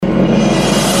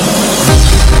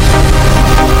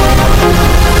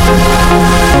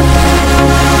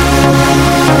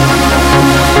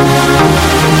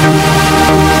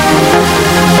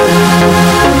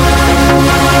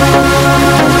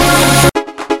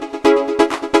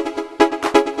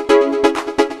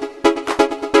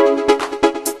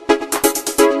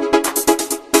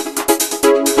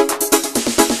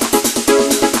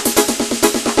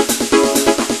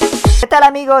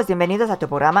amigos, bienvenidos a tu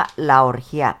programa La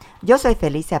Orgia. Yo soy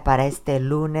Felicia para este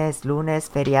lunes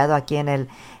feriado aquí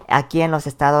en los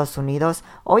Estados Unidos.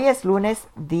 Hoy es lunes,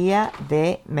 día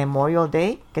de Memorial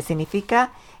Day, que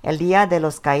significa el Día de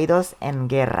los Caídos en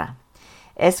Guerra.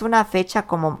 Es una fecha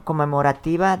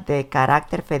conmemorativa de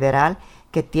carácter federal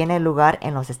que tiene lugar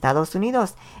en los Estados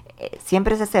Unidos.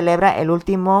 Siempre se celebra el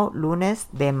último lunes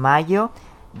de mayo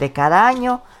de cada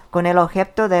año, con el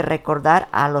objeto de recordar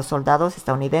a los soldados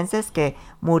estadounidenses que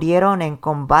murieron en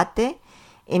combate.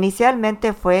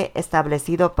 Inicialmente fue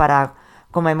establecido para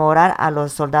conmemorar a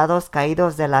los soldados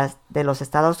caídos de los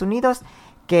Estados Unidos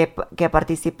que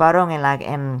participaron en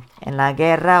la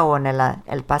guerra o en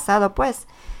el pasado, pues.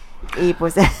 Y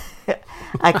pues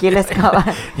aquí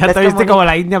ya te viste como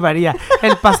la India María.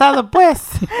 El pasado, pues.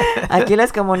 Aquí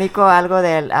les comunico algo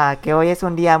que hoy es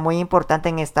un día muy importante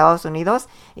en Estados Unidos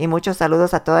y muchos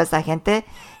saludos a toda esa gente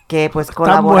que pues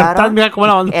colaboraron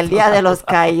el Día de los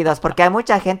Caídos, porque hay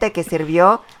mucha gente que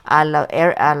sirvió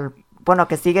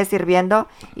que sigue sirviendo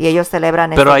y ellos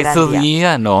celebran ese gran día. Pero hay su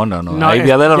día, no, hay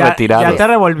Día de los Retirados. Ya te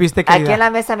revolviste, querida. Aquí en la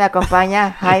mesa me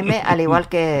acompaña Jaime, al igual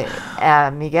que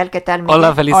Miguel. ¿Qué tal, Miguel?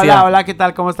 Hola, Felicia. Hola, ¿qué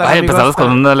tal? ¿Cómo estás, amigos? Empezamos con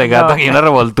un alegato y una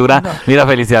revoltura. No. Mira,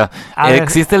 Felicia,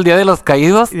 existe el Día de los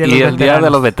Caídos y el Día de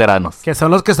los Veteranos. Que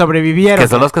son los que sobrevivieron. Que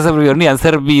son los que sobrevivieron y han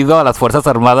servido a las Fuerzas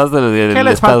Armadas de Estados Unidos. Que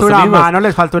les falta una mano,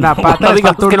 les falta una pata, no les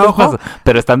falta un ojo.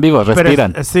 Pero están vivos,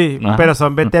 respiran. Pero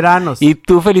son veteranos. Y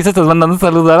tú, Felicia, estás mandando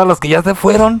saludar a los que ya se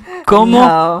fueron. ¿Cómo?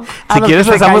 No. Si quieres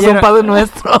rezamos un Padre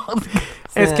Nuestro.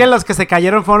 Es que los que se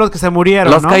cayeron fueron los que se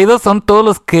murieron, Los caídos son todos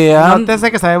los que han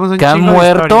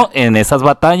muerto en esas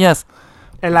batallas.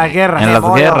 En la guerra. En las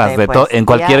guerras, en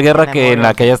cualquier guerra en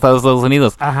la que haya estado Estados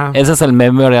Unidos. Ajá. Ese es el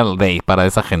Memorial Day para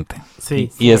esa gente.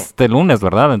 Sí. Y este lunes,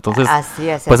 ¿verdad? Entonces, así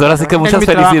es, pues ahora sí que muchas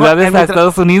felicidades a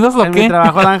Estados Unidos, ¿o qué? En mi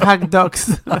trabajo dan hack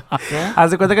dogs.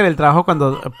 Haz de cuenta que en el trabajo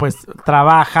cuando pues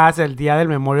trabajas el día del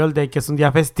Memorial Day, que es un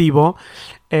día festivo,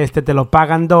 te lo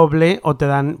pagan doble o te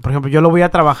dan, por ejemplo, yo lo voy a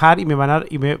trabajar y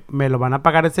me lo van a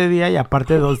pagar ese día y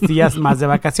aparte 2 días más de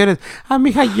vacaciones.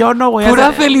 Mija, yo no voy a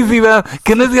 ¡Pura felicidad!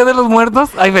 ¿Qué no es Día de los Muertos?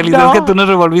 ¡Ay, felicidad que tú nos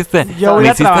revolviste! Yo voy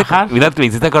a trabajar. Mira, me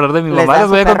hiciste acordar de mi mamá. Les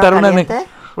voy a contar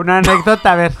una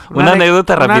anécdota, a ver. ¿Una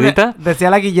anécdota rapidita? Decía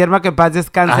la Guillerma que en paz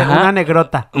descanse. Ajá. Una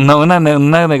anécdota. Una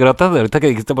anécdota de ahorita que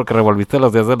dijiste porque revolviste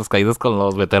los días de los caídos con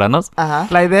los veteranos. Ajá.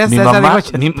 La idea es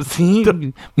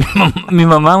mi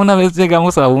mamá una vez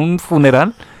llegamos a un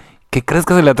funeral. ¿Qué crees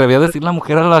que se le atrevía a decir la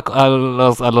mujer a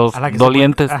los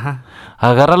dolientes? Ajá.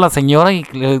 Agarra a la señora y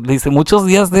le dice, muchos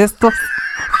días de estos.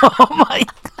 Oh my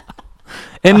God.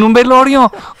 En un velorio.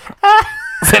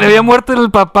 Se le había muerto el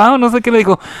papá o no sé qué le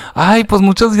dijo. Ay, pues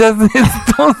muchos días de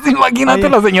estos. Imagínate,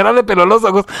 la señora le peló los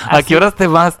ojos. ¿A qué horas te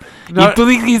vas? No, y tú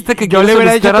dijiste que yo le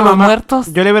hubiera dicho a los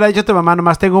muertos. Yo le hubiera dicho a tu mamá,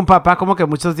 nomás tengo un papá, como que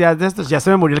muchos días de estos. Ya se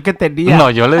me murió el que tenía.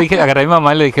 No, yo le dije, agarré a mi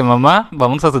mamá y le dije, mamá,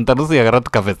 vamos a sentarnos y agarra tu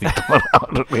cafecito.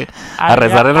 A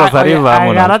rezar el rosario y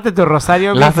vámonos. Agárrate tu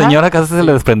rosario. La señora casi se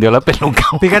le desprendió la peluca.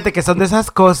 Fíjate que son de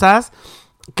esas cosas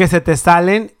que se te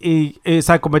salen y o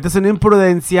sea, cometes una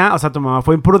imprudencia. O sea, tu mamá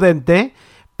fue imprudente,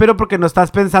 pero porque no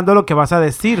estás pensando lo que vas a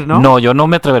decir, ¿no? No, yo no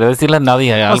me atreveré a decirle a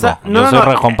nadie algo. O sea, yo soy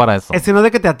rajón para eso. Es que no de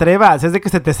que te atrevas, es de que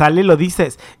se te sale y lo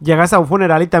dices. Llegas a un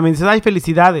funeral y también dices, ay,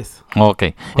 felicidades. Ok,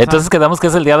 entonces quedamos que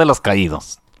es el Día de los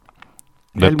Caídos.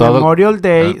 Memorial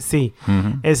Day, sí.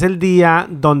 Uh-huh. Es el día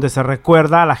donde se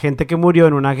recuerda a la gente que murió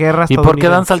en una guerra estadounidense. ¿Y por qué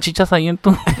dan salchichas ahí en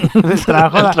tu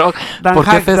trabajo? Dan ¿por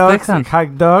qué festejan? Hot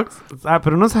dogs.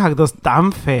 Pero unos hot dogs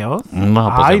tan feos. No,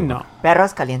 pues ay, no.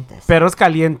 Perros calientes. Perros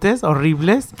calientes,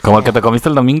 horribles. ¿Como el que te comiste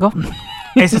el domingo?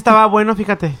 Ese estaba bueno,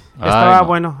 fíjate. Estaba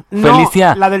bueno. No,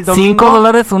 Felicia, la del domingo,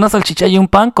 $5, una salchicha y un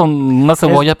pan con una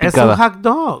cebolla picada. Es un hot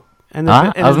dog.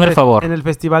 Hazme el favor. En el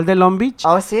festival de Long Beach.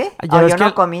 ¿Oh, sí? Yo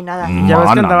no comí nada. Ya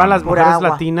ves que andaban las mujeres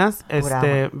latinas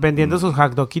vendiendo sus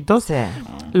hot dogitos. Sí.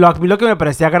 A mí lo que me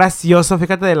parecía gracioso,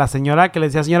 fíjate, de la señora que le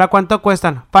decía, señora, ¿cuánto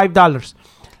cuestan? $5.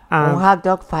 Un hot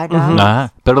dog,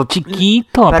 $5. Pero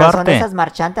chiquito, aparte. Pero son esas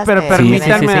marchantas. Pero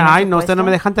permítanme, ay, no, ustedes no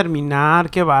me dejan terminar,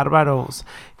 qué bárbaros.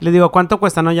 Le digo, ¿cuánto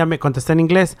cuesta? No, ya me contesté en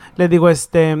inglés. Le digo,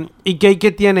 ¿y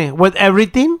qué tiene? ¿With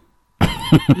everything?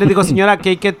 Le digo, señora,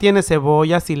 ¿qué tiene?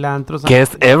 Cebolla, cilantro. ¿Qué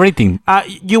es everything?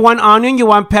 You want onion, you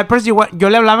want peppers, Yo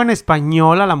le hablaba en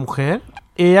español a la mujer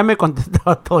y ella me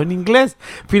contestaba todo en inglés.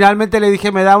 Finalmente le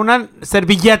dije, ¿me da una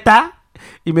servilleta?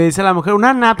 Y me dice la mujer,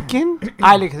 ¿una napkin?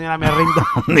 Ay, le dije, señora, me rindo.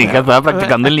 Hija, estaba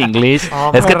practicando el inglés.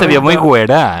 Es que te vio muy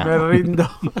güera. Me rindo.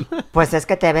 Pues es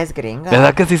que te ves gringa.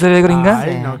 ¿Verdad que sí se ve gringa?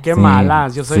 Ay, no, qué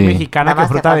malas. Yo soy mexicana que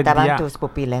fruta del día. Nada más te faltaban tus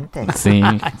pupilentes. Sí.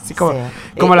 Así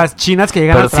como las chinas que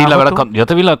llegan pero al trabajo. Pero sí, la verdad, yo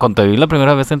te vi la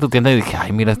primera vez en tu tienda y dije,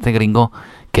 ay, mira este gringo,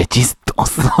 qué chistoso.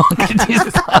 chistoso. Qué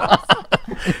chistoso.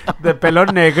 De pelo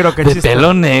negro, qué De chistoso.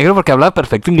 pelo negro, porque habla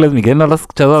perfecto inglés. Miguel, ¿no lo has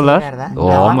escuchado hablar? ¿verdad?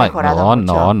 Oh, ha my, mejorado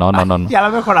mucho. no. Ya lo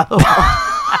he mejorado.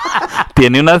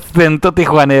 Tiene un acento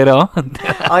tijuanero.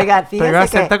 Oigan, Tengo fíjense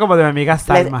acento que como de mi amiga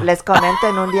Salma. les comento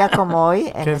en un día como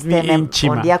hoy, en Que es mi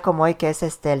ínchima. un día como hoy que es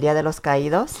el Día de los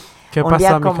Caídos. ¿Qué Un pasó, día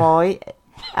mija? como hoy,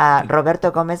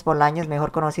 Roberto Gómez Bolaños,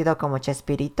 mejor conocido como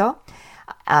Chespirito,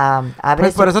 abre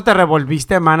Pues por eso te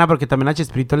revolviste, mana, porque también a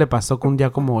Chespirito le pasó con un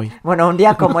día como hoy. Bueno, un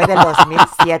día como hoy del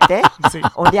 2007, Sí.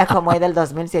 un día como hoy del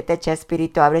 2007,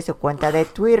 Chespirito abre su cuenta de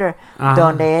Twitter, Ajá.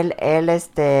 donde él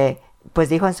pues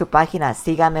dijo en su página,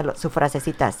 su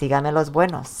frasecita, síganme los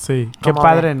buenos. Sí, qué ¿Cómo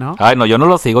padre, ven? ¿no? Ay, no, yo no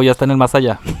lo sigo, ya está en el más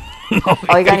allá.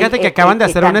 Oigan, Fíjate y- que y- acaban de y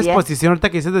hacer una también- exposición, ahorita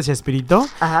que dices de Chespirito,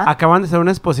 Ajá. acaban de hacer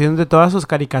una exposición de todas sus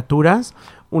caricaturas,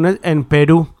 una en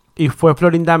Perú, y fue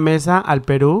Florinda Mesa al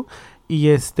Perú, y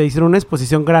hicieron una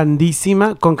exposición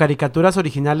grandísima con caricaturas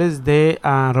originales de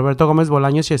Roberto Gómez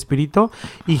Bolaños, Chespirito,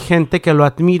 y gente que lo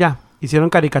admira. Hicieron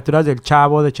caricaturas del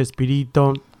Chavo, de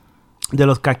Chespirito, de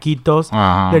los Caquitos,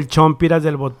 Ajá. del Chompiras,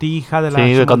 del Botija, de la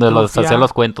Sí, cuando los Chimoltrufia. hacía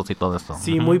los cuentos y todo eso.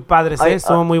 Sí, Ujú. muy padres, Oi-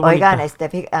 estuvo muy bonito. Oigan,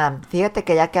 fíjate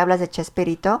que ya que hablas de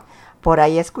Chespirito, por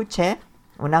ahí escuché,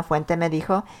 una fuente me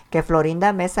dijo que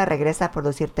Florinda Mesa regresa a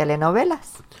producir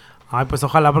telenovelas. Ay, pues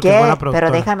ojalá, porque Que- es buena productora.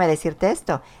 pero déjame decirte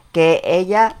esto, que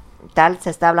ella se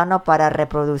está hablando para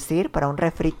reproducir, para un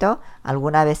refrito,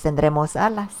 alguna vez tendremos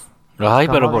alas. Ay,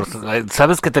 ¿Cómo pero ves?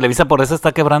 ¿sabes que Televisa por eso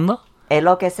está quebrando? Es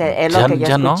lo que Ya- yo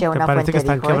ya no. escuché, ¿Te una parece fuente que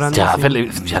están dijo quebrando?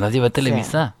 eso. Ya, ya nadie ve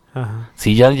Televisa. Ajá.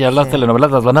 Sí, ya las Sí.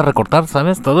 telenovelas las van a recortar,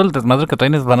 ¿sabes? Todo el desmadre que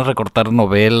traen es van a recortar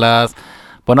novelas.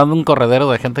 Ponen un corredero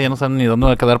de gente, ya no saben ni dónde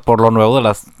va a quedar por lo nuevo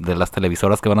de las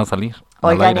televisoras que van a salir.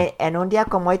 al Oigan, aire. en un día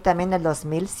como hoy también del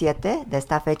 2007, de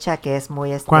esta fecha que es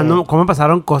muy... ¿Cómo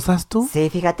pasaron cosas tú? Sí,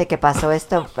 fíjate que pasó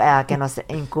esto que nos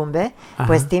incumbe. Ajá.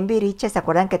 Pues Timbiriche, ¿se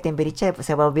acuerdan que Timbiriche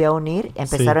se volvió a unir?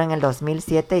 Empezaron en el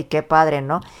 2007 y qué padre,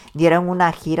 ¿no? Dieron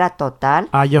una gira total.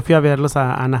 Yo fui a verlos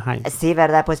a Anaheim. Sí,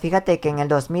 ¿verdad? Pues fíjate que en el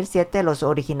 2007 los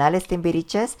originales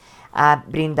Timbiriches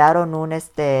brindaron un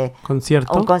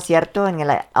 ¿Concierto? en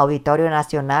el Auditorio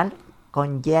Nacional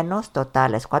con llenos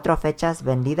totales, 4 fechas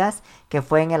vendidas, que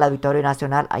fue en el Auditorio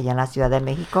Nacional allá en la Ciudad de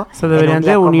México. Se en deberían un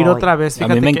día de unir como hoy. otra vez. A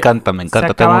mí Fíjate me que encanta, se tengo muy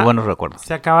acaba- buenos recuerdos.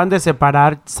 Se acaban de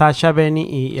separar Sasha, Benny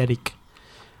y Eric.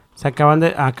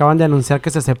 Acaban de anunciar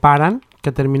que se separan,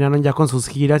 que terminaron ya con sus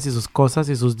giras y sus cosas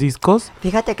y sus discos.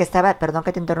 Fíjate que perdón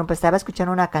que te interrumpa, estaba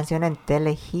escuchando una canción en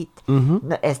Telehit. Ujú.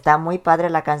 No, está muy padre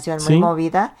la canción, muy Sí,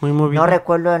 movida. muy movida. No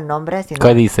recuerdo el nombre,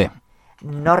 ¿Qué dice?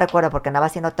 no recuerdo porque andaba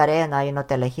haciendo tarea, no hay no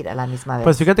Telehit a la misma vez.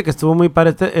 Pues fíjate que estuvo muy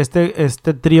padre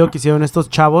este trío que hicieron estos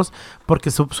chavos,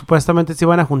 porque supuestamente se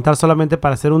iban a juntar solamente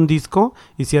para hacer un disco,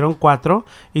 hicieron 4,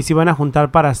 y se iban a juntar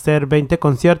para hacer 20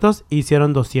 conciertos, e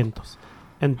hicieron 200.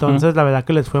 Entonces, la verdad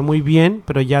que les fue muy bien,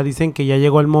 pero ya dicen que ya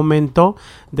llegó el momento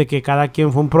de que cada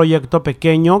quien fue un proyecto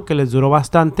pequeño que les duró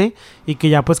bastante y que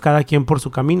ya pues cada quien por su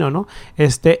camino, ¿no?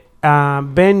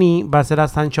 Benny va a ser a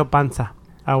Sancho Panza,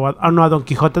 a Don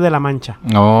Quijote de la Mancha.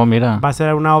 No, mira. Va a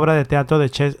ser una obra de teatro de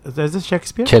 ¿es de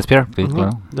Shakespeare? Shakespeare, sí, Ujú,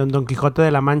 claro. Don Quijote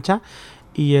de la Mancha.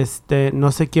 Y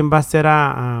no sé quién va a ser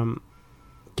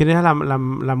 ¿quién era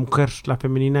la mujer, la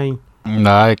femenina ahí?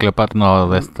 Ay, Cleopatra, no,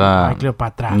 de esta... Ay,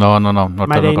 Cleopatra. No te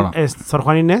María recuerdo. Sor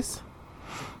Juan Inés.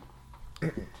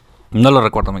 No lo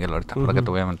recuerdo, Miguel, ahorita, ¿para qué Ujú.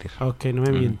 te voy a mentir? Ok, no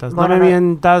me mientas. Bueno, no me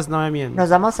mientas, no me mientas. Nos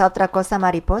vamos a otra cosa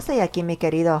mariposa y aquí mi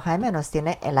querido Jaime nos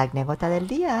tiene la anécdota del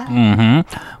día. Ujú.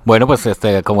 Bueno, pues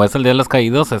como es el Día de los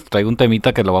Caídos, traigo un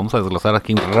temita que lo vamos a desglosar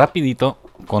aquí rapidito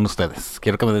con ustedes.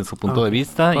 Quiero que me den su punto Ok. de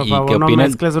vista Por y favor, qué no opinen.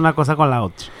 mezcles una cosa con la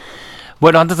otra.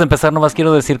 Bueno, antes de empezar, nomás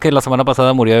quiero decir que la semana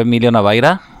pasada murió Emilio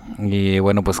Navaira. Y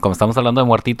bueno, pues como estamos hablando de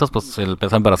muertitos, pues el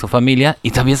pésame para su familia.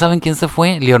 Y también saben quién se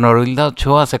fue, Leonorilda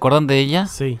Ochoa, ¿se acuerdan de ella?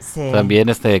 Sí. Sí. También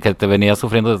que te venía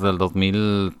sufriendo desde el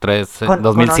 2013, ¿Conocen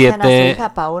a su 2007.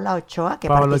 hija Paola Ochoa que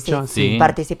Paola Ochoa, sí.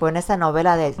 participó en esa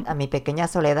novela de A mi pequeña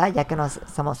soledad, ya que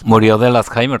somos... Murió del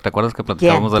Alzheimer, ¿te acuerdas que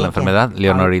platicábamos de la ¿Quién? enfermedad?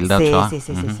 Leonorilda Sí, Ochoa. sí,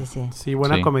 sí, Ujú. sí. Sí,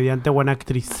 buena Sí. comediante, buena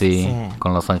actriz. Sí, Sí.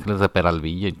 con Los Ángeles de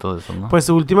Peralvillo y todo eso, ¿no? Pues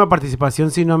su última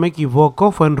participación, si no me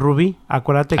equivoco, fue en Rubí.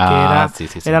 Acuérdate que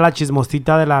Sí. era la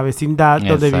chismosita de la vecindad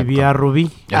donde Exacto. vivía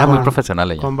Rubí. Era muy Con- profesional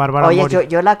ella. Con Bárbara Oye, Mori.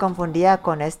 yo la confundía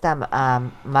con esta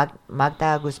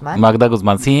Magda Guzmán. Magda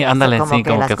Guzmán, sí, ándale, como sí, que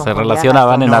como las que se confundía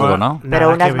relacionaban más en con- algo, ¿no? Pero Nada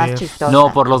una que es más ver. chistosa.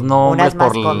 No, por los nombres, Una es más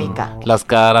por cómica. las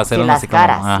caras, Sí, eran las así como...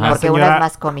 caras, ajá. porque una Señora- es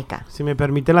más cómica. Si me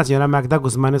permite, la señora Magda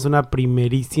Guzmán es una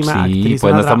primerísima Sí, actriz.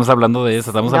 pues no una estamos hablando de eso,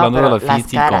 estamos No, hablando de pero lo las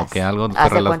físico, caras. que algo se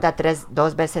Hace rela- cuenta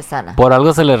dos veces sana. Por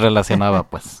algo se le relacionaba,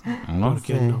 pues, ¿no? ¿Por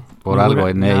qué Sí. no? Por algo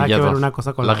en nada ellas que ver dos. una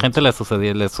cosa con La la gente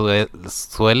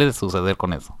suele suceder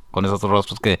con eso. Con esos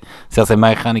rostros que se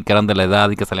asemejan y que eran de la edad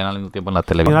y que salían al mismo tiempo en la La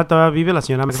televisión. señora todavía vive, la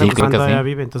señora Sí, creo que todavía sí.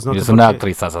 vive, entonces no Y te es una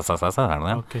porque- actriz,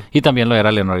 ¿verdad? Ok. Y también lo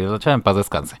era Leonor Ochoa, en paz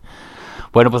descanse.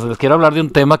 Bueno, pues les quiero hablar de un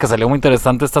tema que salió muy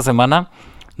interesante esta semana,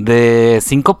 de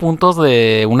 5 puntos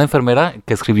de una enfermera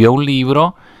que escribió un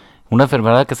libro, una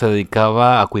enfermera que se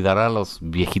dedicaba a cuidar a los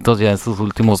viejitos ya en sus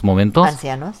últimos momentos.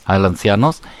 Ancianos. A los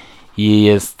ancianos. Y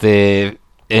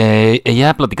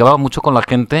ella platicaba mucho con la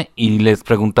gente y les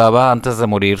preguntaba antes de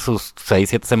morir sus 6,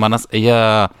 7 semanas,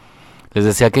 ella les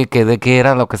decía que de qué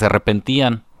era lo que se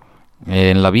arrepentían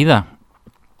en la vida.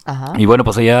 Ajá. Y bueno,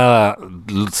 pues ella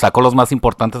sacó los más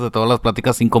importantes de todas las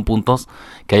pláticas, 5 puntos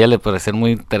que a ella le parecieron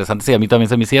muy interesantes y a mí también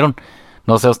se me hicieron.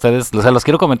 No sé a ustedes, o sea, los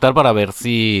quiero comentar para ver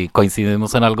si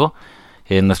coincidimos en algo,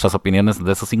 en nuestras opiniones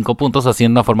de esos 5 puntos, así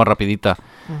en una forma rapidita.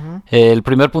 Ujú. El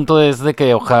primer punto es de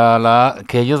que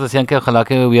que ellos decían que ojalá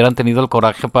que hubieran tenido el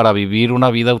coraje para vivir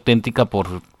una vida auténtica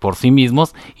por sí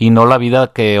mismos y no la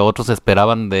vida que otros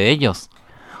esperaban de ellos.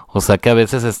 O sea que a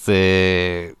veces,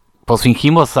 pues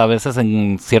fingimos a veces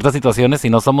en ciertas situaciones y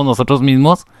no somos nosotros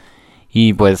mismos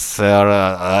y pues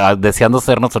deseando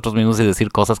ser nosotros mismos y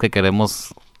decir cosas que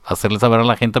queremos hacerle saber a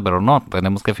la gente, pero no,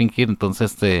 tenemos que fingir.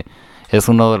 Entonces, es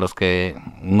uno de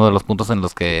los puntos en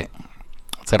los que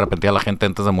se arrepentía la gente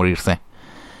antes de morirse.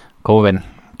 ¿Cómo ven?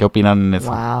 ¿Qué opinan en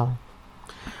eso? Wow.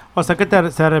 O sea que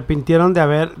se arrepintieron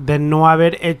de no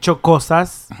haber hecho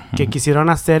cosas que quisieron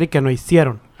hacer y que no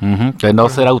hicieron. Ujú, de no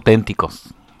ser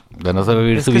auténticos, de no saber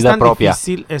vivir Es su que vida propia.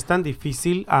 Es tan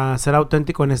difícil ser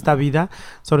auténtico en esta vida,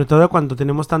 sobre todo cuando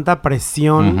tenemos tanta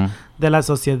presión Ujú. de la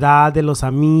sociedad, de los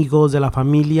amigos, de la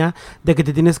familia, de que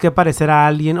te tienes que parecer a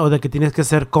alguien o de que tienes que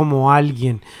ser como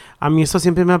alguien. A mí eso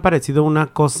siempre me ha parecido una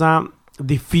cosa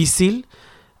difícil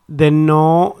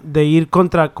de ir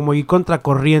contra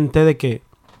corriente, de que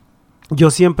yo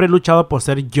siempre he luchado por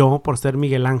ser yo, por ser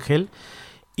Miguel Ángel.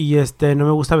 Y no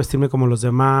me gusta vestirme como los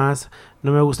demás,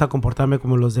 no me gusta comportarme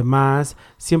como los demás,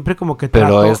 siempre como que Pero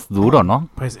trato, es duro, ¿no?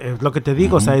 pues es lo que te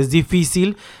digo, o sea, es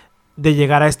difícil de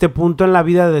llegar a este punto en la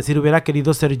vida de decir hubiera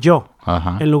querido ser yo,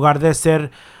 Ajá. en lugar de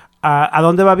ser ¿a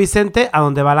dónde va Vicente? A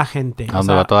dónde va la gente. A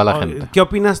dónde va toda la gente. ¿Qué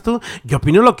opinas tú? Yo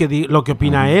opino lo que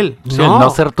opina él. Sí, el no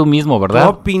ser tú mismo, Tú ¿verdad?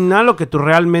 opina lo que tú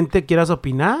realmente quieras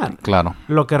opinar, Claro.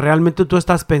 lo que realmente tú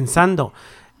estás pensando.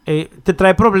 Te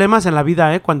trae problemas en la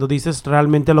vida, cuando dices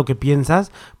realmente lo que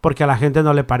piensas, porque a la gente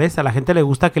no le parece, a la gente le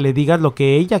gusta que le digas lo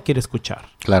que ella quiere escuchar.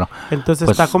 Claro. Entonces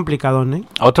Pues, está complicado, ¿no?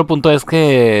 Otro punto es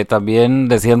que también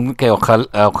decían que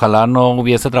ojalá no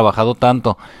hubiese trabajado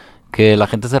tanto, que la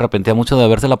gente se arrepentía mucho de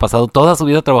habérsela pasado toda su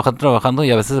vida trabajando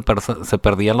y a veces se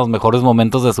perdían los mejores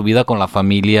momentos de su vida con la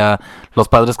familia, los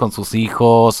padres con sus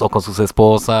hijos o con sus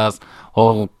esposas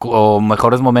o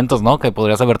mejores momentos, ¿no? Que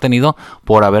podrías haber tenido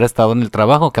por haber estado en el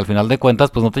trabajo, que al final de cuentas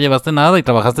pues no te llevaste nada y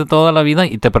trabajaste toda la vida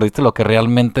y te perdiste lo que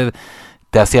realmente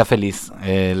te hacía feliz,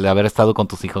 el haber estado con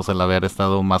tus hijos, el haber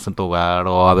estado más en tu hogar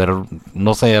o haber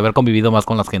convivido más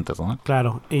con las gentes, ¿no?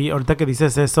 Claro, y ahorita que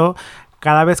dices eso,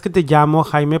 cada vez que te llamo,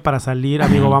 Jaime, para salir,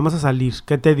 amigo, vamos a salir,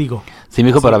 ¿qué te digo? Sí,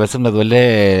 mijo, Sí. pero a veces me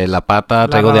duele la pata,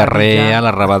 traigo rabadilla. diarrea,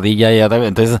 la rabadilla,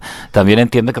 entonces también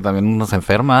entiende que también uno se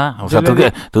enferma. O sea, Yo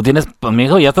le tú tienes,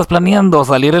 mijo, ya estás planeando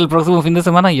salir el próximo fin de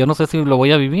semana y yo no sé si lo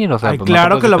voy a vivir. O sea, Ay, pues no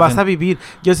claro te que lo puedes vas a vivir.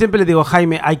 Yo siempre le digo,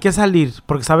 Jaime, hay que salir,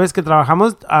 porque sabes que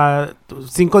trabajamos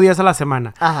 5 días a la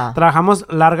semana. Ajá. Trabajamos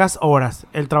largas horas.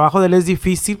 El trabajo de él es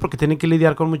difícil porque tiene que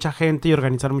lidiar con mucha gente y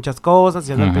organizar muchas cosas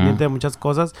y andar Ujú. pendiente de muchas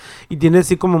cosas. Y tiene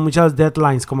así como muchas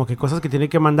deadlines, como que cosas que tiene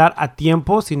que mandar a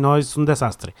tiempo, si no es un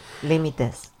desastre.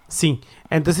 Límites. Sí,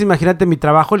 entonces imagínate mi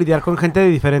trabajo, lidiar con gente de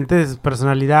diferentes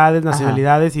personalidades,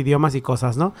 nacionalidades, idiomas y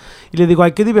cosas, ¿no? Y le digo,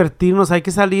 hay que divertirnos, hay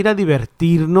que salir a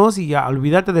divertirnos y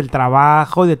olvídate del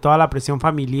trabajo, de toda la presión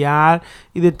familiar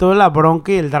y de toda la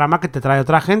bronca y el drama que te trae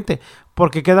otra gente.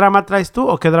 Porque ¿qué drama traes tú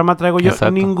o qué drama traigo yo?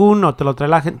 Exacto. Ninguno, te lo trae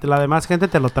la gente, la demás gente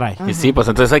te lo trae. Y sí, pues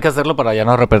entonces hay que hacerlo para ya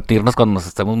no repetirnos cuando nos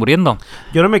estemos muriendo.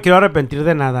 Yo no me quiero arrepentir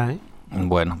de nada, ¿eh?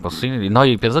 Bueno, pues sí, no,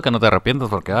 y pienso que no te arrepientas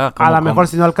porque... A lo mejor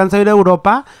si no alcanzo a ir a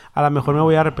Europa, a lo mejor me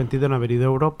voy a arrepentir de no haber ido a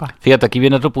Europa. Fíjate, aquí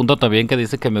viene otro punto también que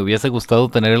dice que me hubiese gustado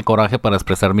tener el coraje para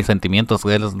expresar mis sentimientos,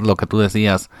 que es lo que tú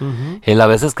decías. Ujú. El a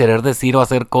veces querer decir o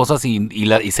hacer cosas y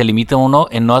se limita uno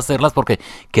en no hacerlas porque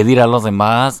 ¿qué dirán los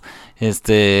demás?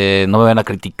 No me van a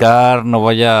criticar, no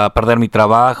voy a perder mi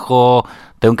trabajo,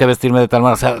 tengo que vestirme de tal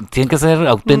manera. O sea, tiene que ser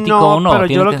auténtico no, uno. pero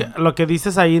yo tiene lo que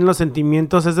dices ahí en los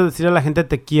sentimientos es de decirle a la gente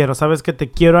te quiero. Sabes que te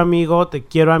quiero amigo, te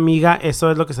quiero amiga, eso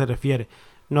es lo que se refiere.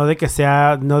 no de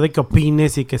que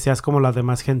opines y que seas como la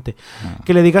demás gente.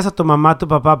 Que le digas a tu mamá, a tu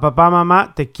papá,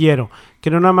 mamá, te quiero.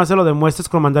 Que no nada más se lo demuestres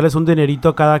con mandarles un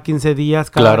dinerito cada 15 días,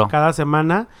 cada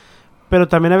semana, pero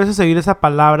también a veces seguir esa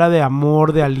palabra de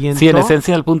amor, de aliento. Sí, en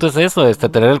esencia el punto es eso,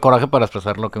 tener el coraje para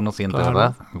expresar lo que uno siente,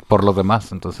 ¿verdad? Por los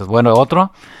demás. Entonces, bueno,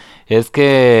 otro es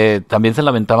que también se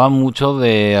lamentaba mucho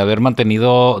de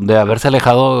haberse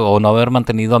alejado o no haber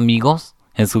mantenido amigos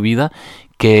en su vida,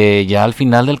 que ya al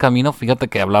final del camino, fíjate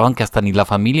que hablaban que hasta ni la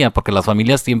familia, porque las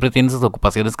familias siempre tienen sus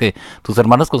ocupaciones, que tus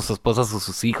hermanos con sus esposas,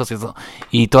 sus hijos y eso,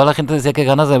 y toda la gente decía que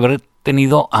ganas de haber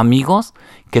tenido amigos,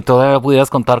 que todavía pudieras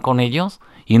contar con ellos,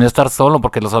 y no estar solo,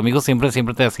 porque los amigos siempre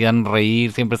te hacían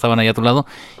reír, siempre estaban ahí a tu lado,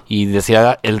 y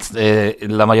decía,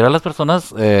 la mayoría de las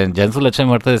personas, ya en su leche de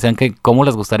muerte, decían que cómo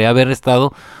les gustaría haber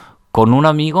estado con un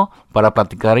amigo para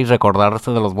platicar y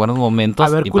recordarse de los buenos momentos.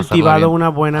 Haber cultivado una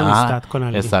buena amistad con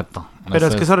alguien. Exacto. Pero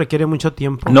es que eso requiere mucho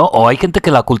tiempo. No, o hay gente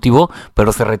que la cultivó,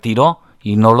 pero se retiró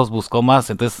y no los buscó más,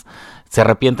 entonces se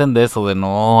arrepienten de eso, de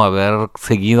no haber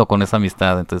seguido con esa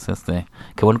amistad. Entonces,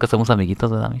 qué bueno que somos amiguitos,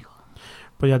 ¿verdad, amigo?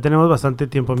 Pues ya tenemos bastante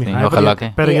tiempo, mija. Sí, ojalá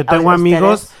pero yo tengo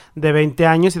amigos de 20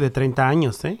 años y de 30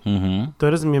 años, ¿eh? Uh-huh. ¿Tú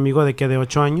eres mi amigo de qué? ¿De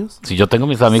 8 años? Sí, yo tengo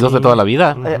mis amigos de toda la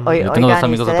vida. Yo tengo dos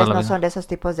amigos de toda la vida. ¿Ustedes no son de esos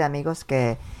tipos de amigos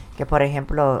que por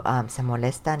ejemplo, se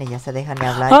molestan y ya se dejan de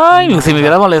hablar? Ay, si me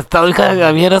hubiera molestado,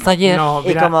 hija, vieras ayer. No,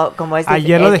 mira, y como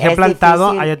ayer lo dejé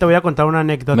plantado, difícil. Ayer te voy a contar una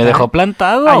anécdota. ¿Me dejó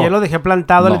plantado? Ayer lo dejé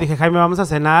plantado, le dije, Jaime, vamos a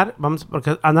cenar,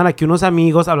 porque andan aquí unos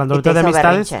amigos, hablando ahorita de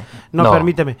amistades. No,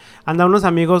 permíteme. Andan unos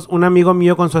amigos, un amigo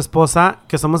mío con su esposa,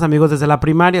 que somos amigos desde la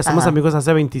primaria, somos amigos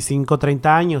hace 25,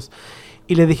 30 años.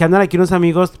 Y le dije, andan aquí unos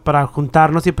amigos para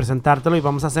juntarnos y presentártelo y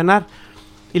vamos a cenar.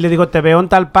 Y le digo, te veo en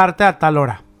tal parte a tal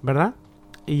hora, ¿verdad?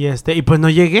 Y pues no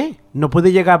llegué, no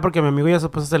pude llegar porque a mi amigo y a su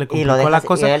esposa se le complicó la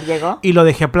cosa. ¿Y él llegó? Y lo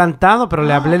dejé plantado, pero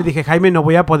le hablé, le dije, Jaime, no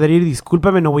voy a poder ir,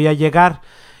 discúlpame, no voy a llegar.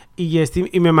 Y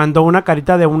me mandó una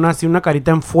carita una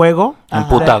carita en fuego.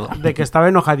 Emputado. De que estaba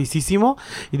enojadísimo.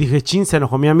 Y dije, chin, se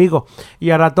enojó mi amigo. Y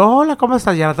al rato, hola, ¿cómo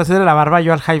estás? Y al rato haciendo la barba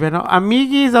yo al Jaime, ¿no?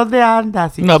 Amiguis, ¿dónde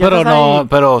andas? No,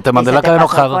 pero te mandé la cara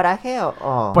enojado. ¿Coraje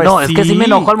o? Pues no, sí. Es que sí me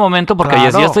enojó al momento porque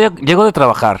llego de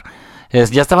trabajar.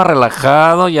 Ya estaba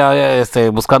relajado, ya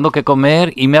buscando qué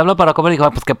comer, y me habla para comer y dijo,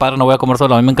 pues qué padre, no voy a comer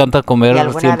solo, a mí me encanta comer. ¿Y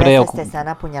alguna vez se han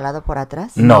apuñalado por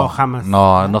atrás? No, jamás.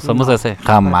 No somos ese,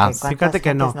 jamás. Fíjate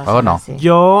que no.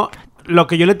 No. Lo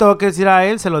que yo le tengo que decir a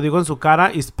él, se lo digo en su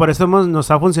cara, y por eso nos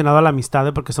ha funcionado la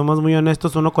amistad, porque somos muy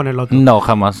honestos uno con el otro. No,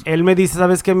 jamás. Él me dice,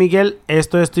 ¿sabes qué, Miguel?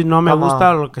 Esto y no me gusta,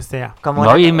 o lo que sea.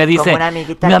 Y me dice,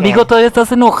 mi amigo, todavía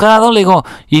estás enojado, le digo,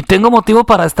 ¿y tengo motivo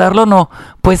para estarlo o no?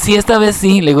 Pues sí, esta vez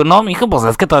sí. Le digo, no, mijo, pues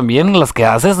es que también las que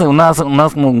haces, una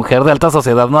mujer de alta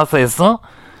sociedad no hace eso.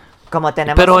 Como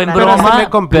tenemos pero en broma, se me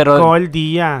complicó el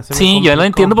día. Sí, yo lo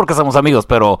entiendo porque somos amigos,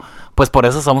 pero pues por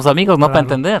eso somos amigos, ¿no? Claro. Para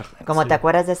entender. Como te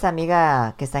acuerdas de esa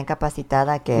amiga que está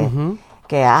incapacitada que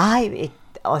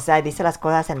o sea, dice las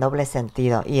cosas en doble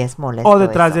sentido y es molesto. O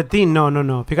detrás de ti, no.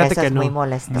 Fíjate eso que es no. Muy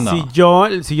molesto. No.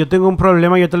 Si yo tengo un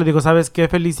problema, yo te lo digo, ¿sabes qué,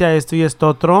 Felicia? Esto y esto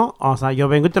otro. O sea, yo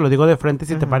vengo y te lo digo de frente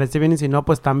si te parece bien y si no,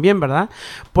 pues también, ¿verdad?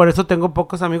 Por eso tengo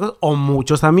pocos amigos o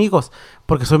muchos amigos,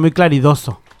 porque soy muy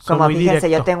claridoso. Como muy fíjense,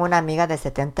 directo. yo tengo una amiga de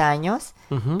 70 años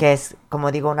que es,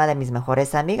 como digo, una de mis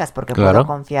mejores amigas porque claro. puedo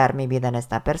confiar mi vida en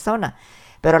esta persona.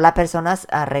 Pero la persona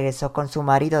regresó con su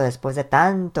marido después de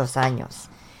tantos años.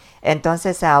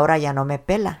 Entonces ahora ya no me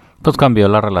pela. Pues cambió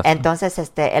la relación. Entonces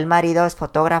el marido es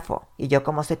fotógrafo y yo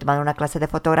como estoy tomando una clase de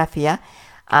fotografía,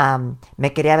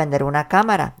 me quería vender una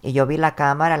cámara y yo vi la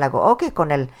cámara, le hago, ok,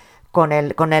 con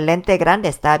el lente grande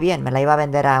está bien, me la iba a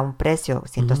vender a un precio,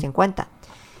 150.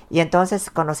 Y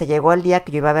entonces cuando se llegó el día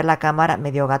que yo iba a ver la cámara,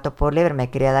 me dio gato por liebre, me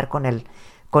quería dar con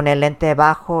el lente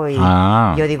bajo y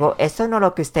yo digo, eso no es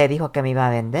lo que usted dijo que me iba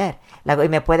a vender. Y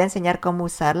me puede enseñar cómo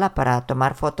usarla para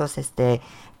tomar fotos,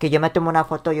 que yo me tomo una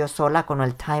foto yo sola con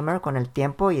el timer, con el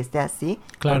tiempo y esté así,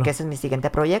 claro. Porque ese es mi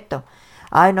siguiente proyecto.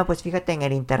 Ay, no, pues fíjate en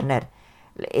el internet.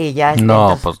 Y ya no,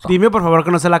 entonces, pues no. Dime por favor que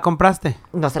no se la compraste.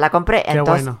 No se la compré. Qué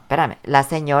Entonces, bueno. Espérame, la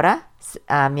señora,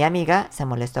 mi amiga, se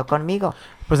molestó conmigo.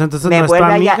 Pues entonces no es tu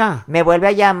amiga. Me vuelve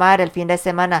a llamar el fin de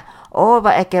semana.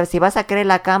 Que si vas a querer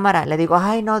la cámara. Le digo,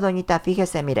 ay no, doñita,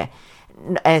 fíjese, mire.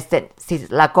 Si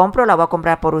la compro, la voy a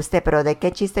comprar por usted, pero ¿de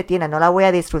qué chiste tiene? No la voy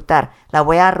a disfrutar, la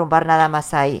voy a arrumbar nada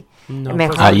más ahí. No,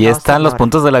 mejor pues, ahí no, están señora. los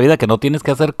puntos de la vida que no tienes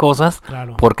que hacer cosas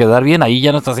por quedar bien, ahí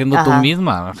ya no estás siendo tú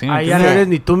misma. ¿Sí? Ahí ya no eres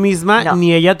ni tú misma,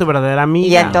 ni ella tu verdadera amiga.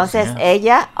 Y entonces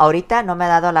ella ahorita no me ha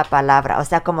dado la palabra, o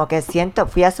sea, como que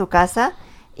fui a su casa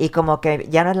y como que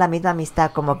ya no es la misma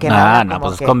amistad, como que... No,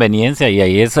 pues es conveniencia y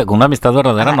ahí es una amistad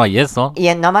verdadera, no hay eso.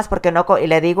 Y no más porque no... Y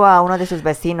le digo a uno de sus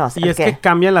vecinos... Y es que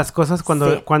cambian las cosas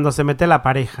cuando se mete la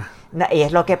pareja. No, y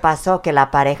es lo que pasó, que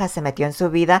la pareja se metió en su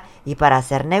vida y para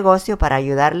hacer negocio, para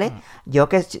ayudarle, yo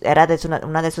que era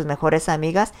una de sus mejores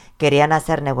amigas, querían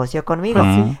hacer negocio conmigo.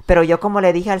 Pero yo como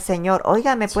le dije al señor,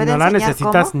 oiga, ¿me puede enseñar cómo? Si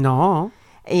no la necesitas, no.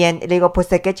 Y le digo, pues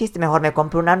de qué chiste, mejor me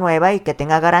compro una nueva y que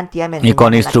tenga garantía. Y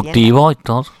con instructivo y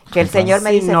todo. Que el señor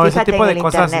me dice, no, fíjate ese tipo en de el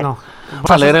cosas internet. no.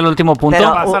 Vamos a leer el último punto.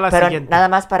 Pero nada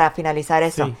más para finalizar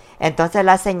eso. Sí. Entonces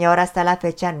la señora hasta la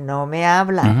fecha no me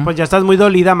habla. Pues ya estás muy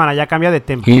dolida, mana, ya cambia de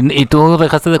tema. ¿Y tú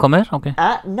dejaste de comer o qué?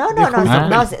 No,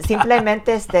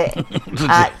 simplemente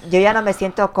yo ya no me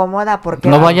siento cómoda porque...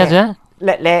 ¿No vayas ya?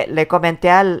 Le comenté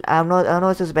a uno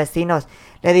de sus vecinos.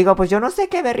 Le digo, pues yo no sé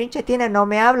qué berrinche tiene, no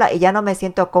me habla y ya no me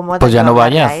siento cómoda. Pues ya no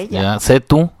vayas, ya sé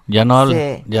tú, ya no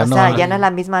hables. Sí. Ya no es la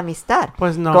misma amistad.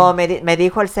 Pues no. Como me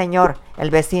dijo el señor,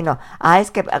 el vecino, es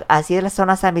que así son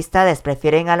las amistades,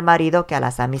 prefieren al marido que a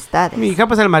las amistades. Mi hija,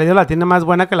 pues el marido la tiene más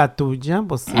buena que la tuya,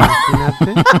 pues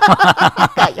imagínate.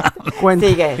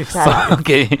 Sigue,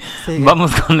 Sigue.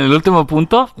 Vamos con el último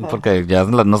punto, porque ya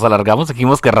nos alargamos,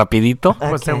 dijimos que rapidito.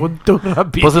 Pues según tú,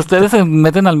 rapidito. Pues ustedes se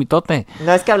meten al mitote.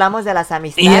 No es que hablamos de las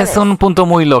amistades. Y es un punto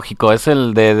muy lógico, es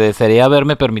el de sería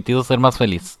haberme permitido ser más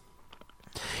feliz.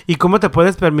 ¿Y cómo te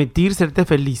puedes permitir serte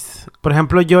feliz? Por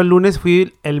ejemplo, yo el lunes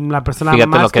fui la persona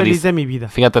más feliz de mi vida.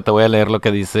 Fíjate, te voy a leer lo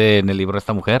que dice en el libro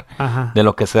esta mujer, de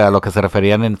lo que a lo que se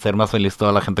referían en ser más feliz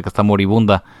toda la gente que está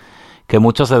moribunda. Que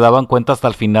muchos se daban cuenta hasta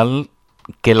el final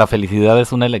que la felicidad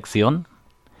es una elección.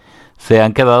 Se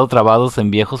han quedado trabados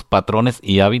en viejos patrones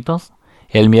y hábitos.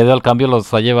 El miedo al cambio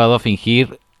los ha llevado a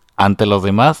fingir ante los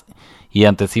demás y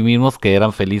ante sí mismos que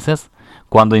eran felices,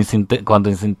 cuando en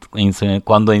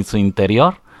su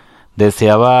interior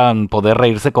deseaban poder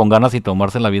reírse con ganas y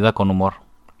tomarse la vida con humor.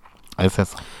 Es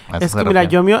eso. Es que mira,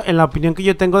 en la opinión que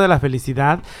yo tengo de la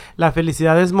felicidad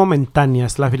es momentánea.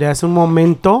 La felicidad es un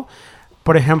momento,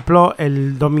 por ejemplo,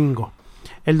 el domingo.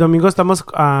 El domingo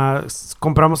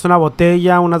compramos una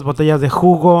botella, unas botellas de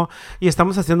jugo y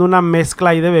estamos haciendo una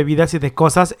mezcla ahí de bebidas y de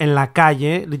cosas en la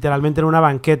calle, literalmente en una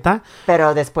banqueta.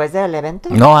 ¿Pero después del evento?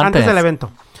 No, antes del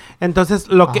evento. Entonces,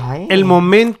 el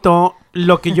momento, a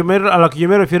lo que yo me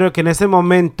refiero es que en ese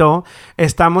momento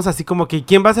estamos así como que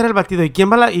 ¿quién va a hacer el batido? ¿Y qué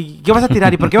vas a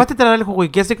tirar? ¿Y por qué vas a tirar el jugo? ¿Y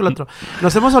qué hace con el otro?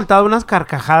 Nos hemos soltado unas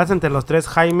carcajadas entre los tres,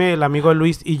 Jaime, el amigo de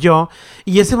Luis y yo,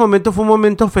 y ese momento fue un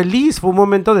momento feliz, fue un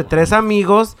momento de tres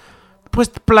amigos pues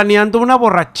planeando una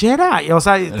borrachera, o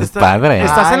sea, padre.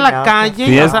 Estás en la calle,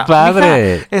 sí, es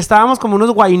padre. Mija, estábamos como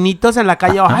unos guainitos en la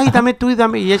calle, dame tú y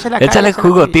dame y échale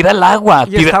jugo, tira el agua,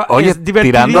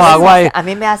 tirando agua, a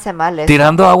mí me hace mal eso.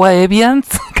 Tirando agua Evians,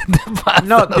 ¿qué te pasa?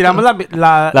 No, tiramos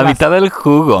la mitad del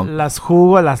jugo,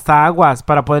 las aguas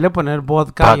para poderle poner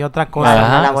vodka y otra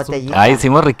cosa. La botellita.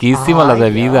 Hicimos riquísimas las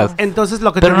bebidas. Entonces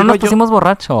lo que pero no nos pusimos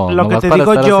borracho. Lo que te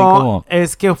digo yo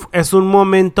es que es un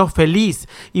momento feliz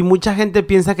y mucha gente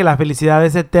piensa que la felicidad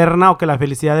es eterna o que la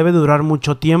felicidad debe durar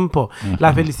mucho tiempo.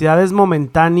 La felicidad es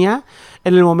momentánea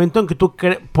en el momento en que tú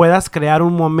puedas crear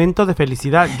un momento de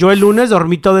felicidad. Yo el lunes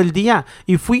dormí todo el día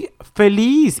y fui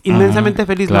feliz, inmensamente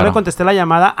feliz. Claro. No le contesté la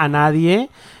llamada a nadie,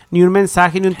 ni un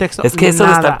mensaje, ni un texto. Es que eso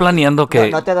de estar planeando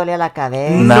que... No te dolía la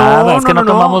cabeza. Nada, es que no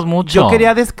tomamos mucho. Yo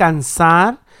quería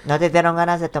descansar. ¿No te dieron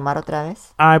ganas de tomar otra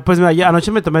vez? Pues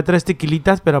anoche me tomé 3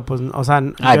 tequilitas, pero pues, o sea...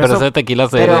 pero ese tequila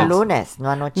se... Pero el lunes,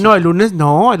 no anoche. No, el lunes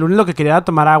no. El lunes lo que quería era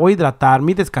tomar agua,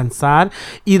 hidratarme, descansar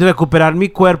y recuperar mi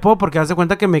cuerpo porque haz de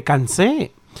cuenta que me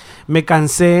cansé. Me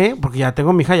cansé porque ya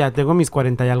tengo mi hija, ya tengo mis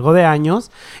 40 y algo de años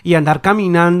y andar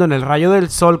caminando en el rayo del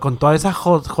sol con toda esa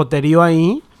joterío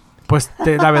ahí... Pues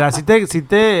la verdad, sí te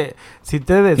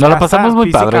desgasta. Nos la pasamos muy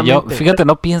padre. Fíjate,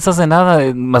 no piensas en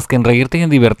nada más que en reírte y en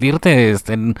divertirte.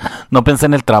 No pensé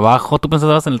en el trabajo. ¿Tú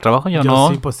pensabas en el trabajo? Yo no.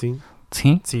 Sí, pues sí.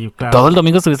 ¿Sí? Sí, claro. ¿Todo el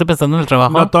domingo estuviste pensando en el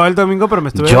trabajo? No, todo el domingo, pero me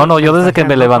estuve... Yo desde que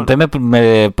me levanté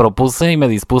me propuse y me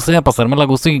dispuse a pasármela a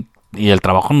gusto y el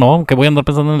trabajo no. ¿Qué voy a andar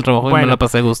pensando en el trabajo? Y me la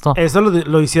pasé a gusto. Eso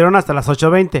lo hicieron hasta las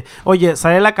 8:20. Oye,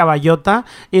 sale la caballota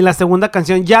y en la segunda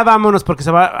canción ya vámonos porque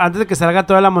se va antes de que salga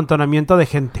todo el amontonamiento de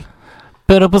gente.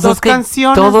 Pero pues es que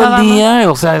todo el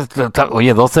día, o sea,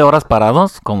 oye, 12 horas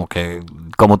parados,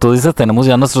 como tú dices, tenemos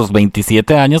ya nuestros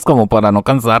 27 años como para no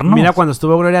cansarnos. Mira, cuando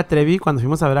estuvo Gloria Trevi, cuando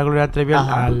fuimos a ver a Gloria Trevi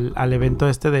al evento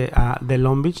de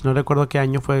Long Beach, no recuerdo qué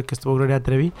año fue que estuvo Gloria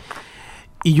Trevi,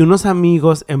 y unos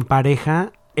amigos en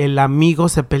pareja, el amigo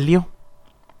se peleó.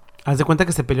 Haz de cuenta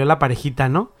que se peleó la parejita,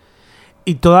 ¿no?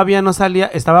 Y todavía no salía,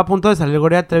 estaba a punto de salir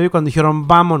Gloria Trevi cuando dijeron,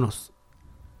 vámonos.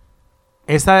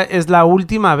 Esa es la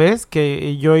última vez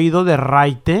que yo he ido de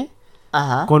raite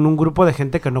con un grupo de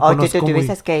gente que no ¿Tú conozco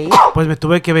tuviste que ir? Pues me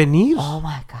tuve que venir. Oh, my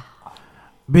God.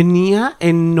 Venía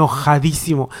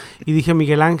enojadísimo. Y dije,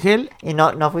 Miguel Ángel... ¿Y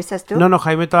no fuiste tú? No,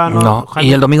 Jaime todavía no. No, Jaime.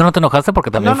 y el domingo no te enojaste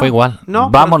porque también fue igual. No,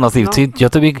 vámonos, pero, sí, yo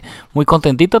te vi muy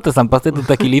contentito, te zampaste tu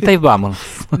tequilita y vámonos.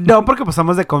 No, porque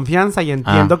pasamos de confianza y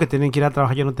entiendo que tienen que ir a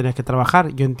trabajar. Yo no tenía que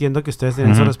trabajar. Yo entiendo que ustedes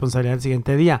tenían su responsabilidad el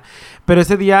siguiente día. Pero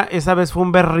esa vez fue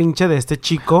un berrinche de este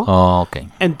chico. Oh, ok.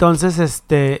 Entonces,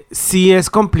 sí es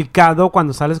complicado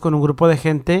cuando sales con un grupo de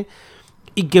gente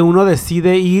y que uno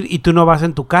decide ir y tú no vas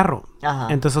en tu carro.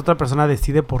 Entonces otra persona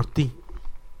decide por ti.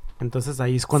 Entonces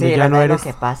ahí es cuando ya no eres...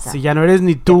 que pasa. Si ya no eres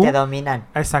ni tú... Que te dominan.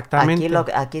 Exactamente.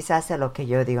 Aquí se hace lo que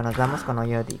yo digo. Nos vamos cuando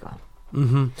yo digo.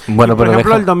 Bueno, por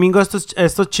ejemplo, el domingo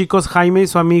estos chicos, Jaime y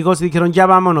su amigo, se dijeron, ya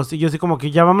vámonos. Y yo así como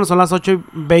que ya vámonos, son las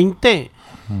 8:20.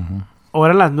 O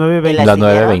eran las 9:20. Las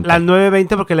 9:20. Las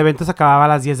 9:20 porque el evento se acababa a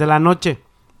las 10 de la noche.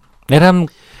 Eran...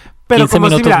 Pero 15 como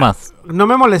minutos mira, más. No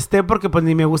me molesté porque pues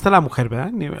ni me gusta la mujer, ¿verdad?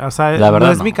 O sea, la verdad,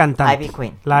 no es mi cantante. Ivy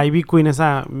Queen. La Ivy Queen,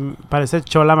 esa parece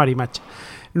chola marimacha.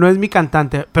 No es mi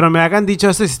cantante, pero me hagan dicho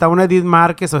eso si está una Edith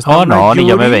Márquez o está una no, Yuri. ni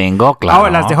yo me vengo, claro.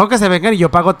 Las dejo que se vengan y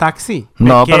yo pago taxi.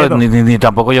 No, pero ni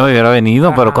tampoco yo me hubiera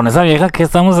venido, pero con esa vieja que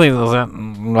estamos, o sea,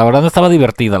 la verdad no estaba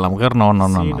divertida, la mujer no.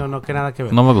 Sí, no, que nada que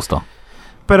ver. No me gustó.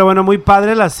 Pero bueno, muy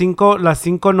padre las cinco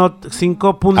puntos.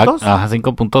 5 puntos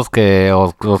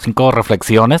o 5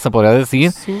 reflexiones, se podría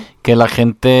decir, sí. Que la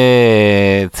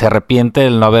gente se arrepiente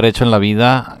el no haber hecho en la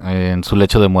vida en su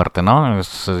lecho de muerte, ¿no?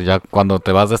 Ya cuando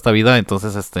te vas de esta vida,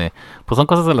 entonces, pues son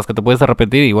cosas de las que te puedes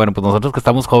arrepentir y bueno, pues nosotros que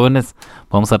estamos jóvenes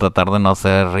vamos a tratar de no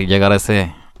hacer y llegar a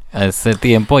ese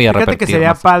tiempo y arrepentirnos. Fíjate que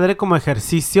sería padre como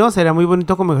ejercicio, sería muy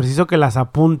bonito como ejercicio que las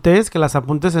apuntes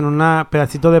en un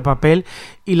pedacito de papel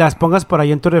y las pongas por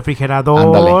ahí en tu refrigerador.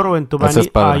 Ándale, o en tu baño,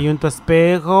 ahí en tu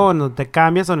espejo, o en donde te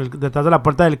cambias, o detrás de la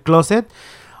puerta del closet,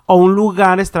 o un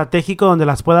lugar estratégico donde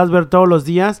las puedas ver todos los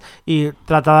días y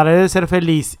trataré de ser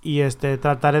feliz y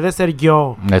trataré de ser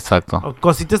yo. Exacto. O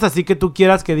cositas así que tú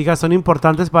quieras que digas son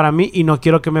importantes para mí y no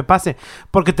quiero que me pase.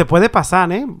 Porque te puede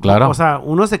pasar, ¿eh? Claro. O sea,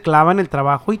 uno se clava en el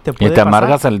trabajo y te puede pasar. Y te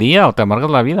amargas el día o te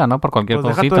amargas la vida, ¿no? Por cualquier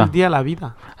pues cosita. Deja todo el día la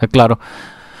vida. Claro.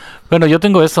 Bueno, yo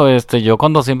tengo eso, yo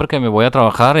cuando siempre que me voy a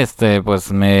trabajar,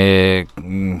 pues me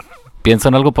pienso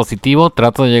en algo positivo,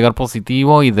 trato de llegar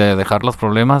positivo y de dejar los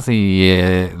problemas y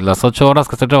las 8 horas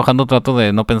que estoy trabajando trato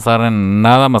de no pensar en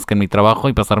nada más que en mi trabajo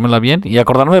y pasármela bien y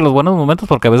acordarme de los buenos momentos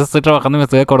porque a veces estoy trabajando y me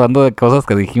estoy acordando de cosas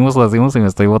que dijimos o hacimos y me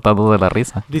estoy botando de la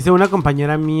risa. Dice una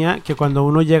compañera mía que cuando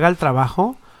uno llega al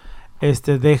trabajo,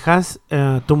 dejas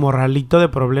tu morralito de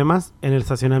problemas en el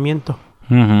estacionamiento.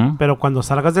 Pero cuando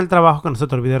salgas del trabajo, que no se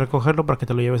te olvide recogerlo para que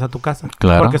te lo lleves a tu casa.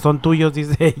 Claro. Porque son tuyos,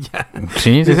 dice ella.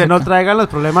 Sí, dice, no traigan los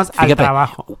problemas al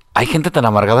trabajo. Hay gente tan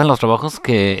amargada en los trabajos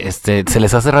que se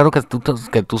les hace raro que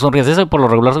tú sonríes. Eso por lo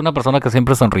regular soy una persona que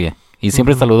siempre sonríe. Y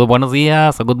siempre saludo buenos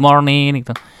días, good morning.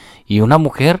 Y una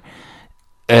mujer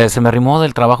se me arrimó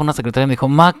del trabajo una secretaria y me dijo,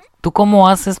 Mac, ¿tú cómo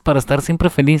haces para estar siempre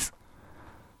feliz?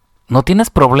 ¿No tienes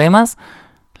problemas?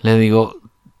 Le digo...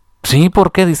 Sí,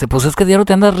 ¿por qué? Dice, pues es que diario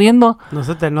te andas riendo. No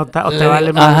se te nota o te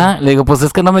vale mal. Ajá, le digo, pues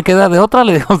es que no me queda de otra.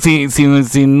 Le digo, si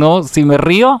me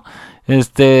río,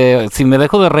 si me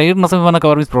dejo de reír, no se me van a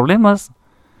acabar mis problemas.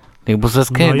 Le digo, pues es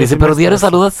que, dice, pero diario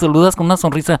saludas con una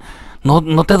sonrisa.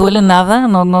 ¿No te duele nada?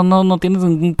 No tienes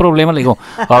ningún problema. Le digo,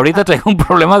 ahorita traigo un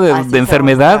problema de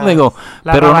enfermedad. Le digo,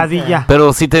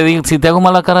 pero si te hago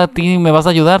mala cara a ti, ¿me vas a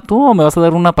ayudar tú o me vas a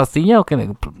dar una pastilla o qué? Le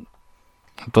digo,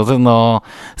 entonces no,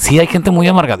 sí hay gente muy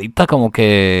amargadita como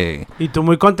que... Y tú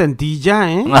muy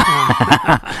contentilla, ¿eh?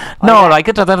 No, hay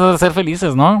que tratar de ser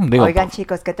felices, ¿no? Digo, oigan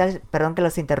chicos, ¿qué tal? Perdón que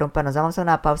los interrumpa, nos vamos a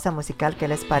una pausa musical, ¿qué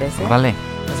les parece? Vale.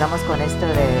 Nos vamos con esto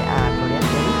de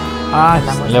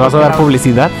Orgia. ¿Le vas a dar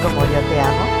publicidad? Como yo te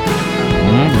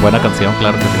amo. Buena canción,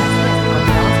 claro que sí.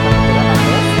 Continuamos con el programa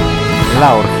de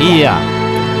La Orgía.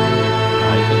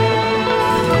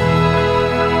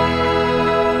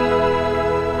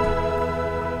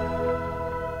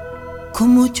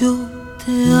 Como yo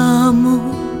te amo,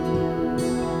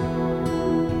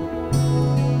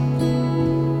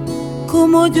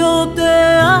 como yo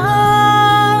te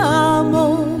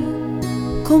amo,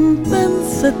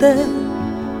 convéncete,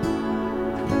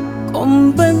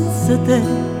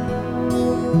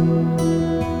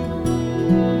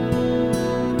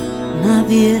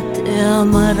 nadie te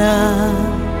amará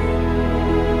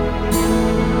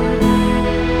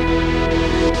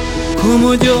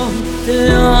como yo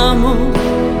te amo,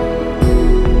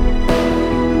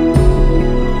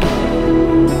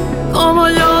 como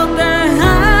yo te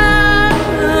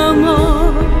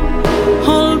amo,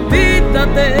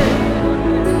 olvídate,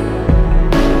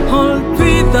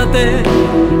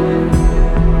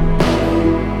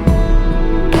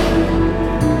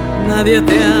 nadie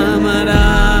te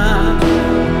amará,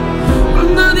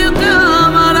 nadie te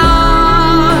amará,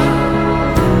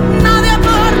 nadie,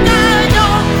 porque yo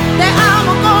te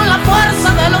amo con la fuerza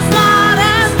de los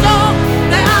mares, yo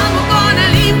te amo con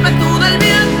el ímpetu del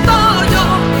viento, yo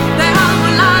te amo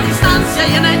en la distancia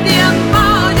y en el tiempo,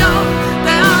 yo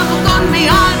te amo con mi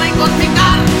alma y con mi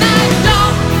carne, yo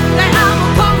te amo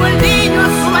como el niño a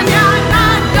su mañana,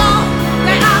 yo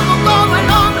te amo como el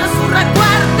hombre a su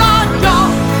recuerdo, yo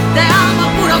te amo a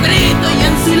puro grito y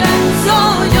en silencio,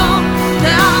 yo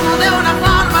te amo de una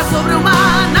forma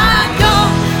sobrehumana, yo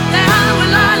te amo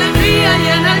en la alegría y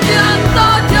en el llanto,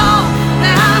 yo te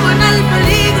amo en el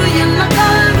peligro y en la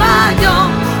calma, yo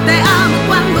te amo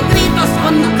cuando gritas,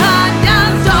 cuando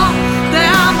callas, yo te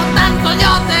amo tanto,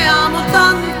 yo te amo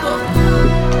tanto.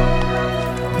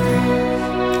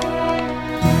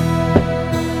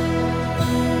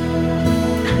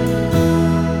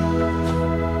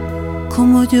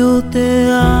 Como yo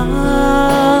te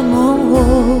amo,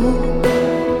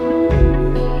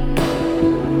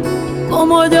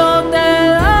 como yo te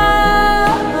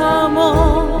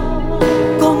amo,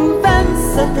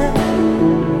 convéncete,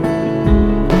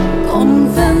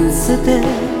 convéncete,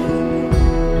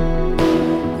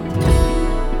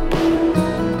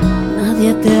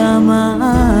 nadie te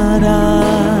amará,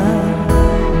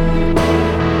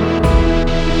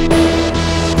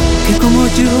 que como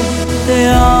yo te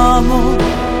amo,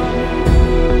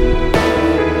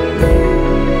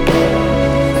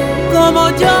 como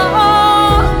yo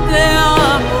te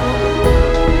amo,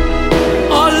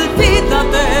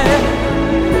 olvídate,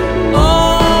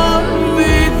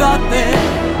 olvídate,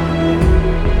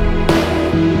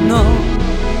 no,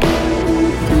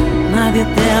 nadie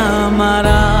te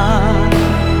amará,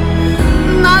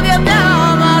 nadie te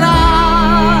amará.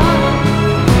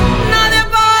 Nadie,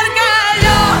 porque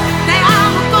yo te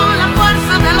amo con la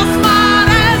fuerza de los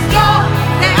mares, yo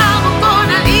te amo con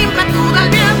el ímpetu del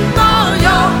viento,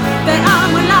 yo te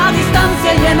amo en la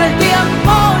distancia y en el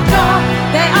tiempo, yo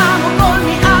te amo con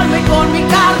mi alma y con mi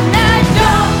carne,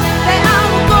 yo te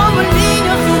amo como el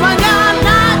niño su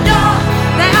mañana, yo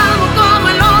te amo como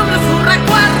el hombre su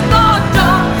recuerdo, yo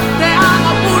te amo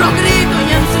a puro grito y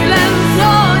en silencio,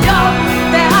 yo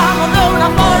te amo de una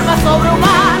forma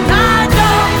sobrehumana, yo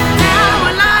te amo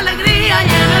en la alegría y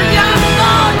en el llanto,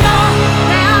 yo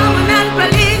te amo en el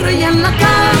peligro y en la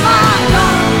calma, yo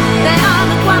te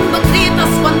amo cuando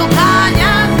gritas, cuando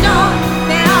callas, yo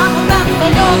te amo tanto,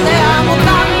 yo te amo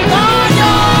tanto,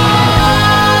 yo.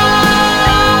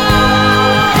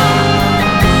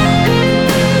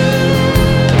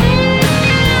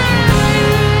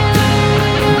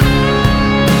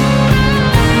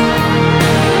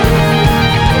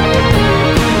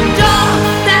 Yo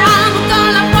te amo con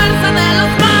la fuerza de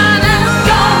los mares,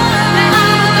 yo te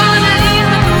amo con el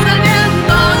ímpetu del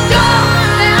viento, yo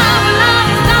te amo en la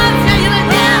distancia y en el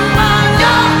tiempo,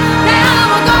 yo te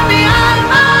amo con mi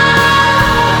alma,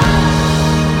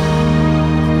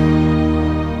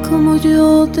 como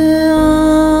yo te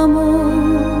amo,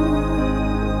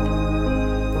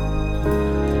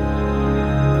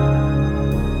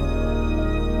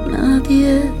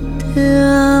 nadie te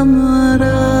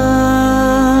amará.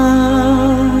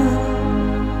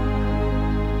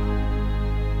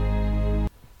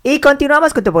 Y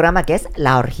continuamos con tu programa que es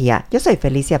La Orgía. Yo soy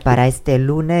Felicia para este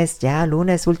lunes,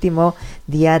 último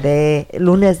día de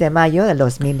lunes de mayo del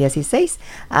 2016.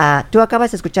 Tú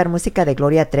acabas de escuchar música de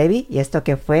Gloria Trevi y esto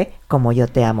que fue Como Yo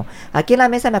Te Amo. Aquí en la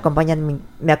mesa me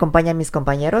acompañan mis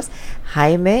compañeros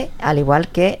Jaime, al igual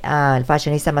que el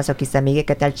fashionista masoquista Miguel.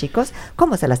 ¿Qué tal, chicos?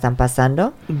 ¿Cómo se la están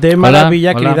pasando? De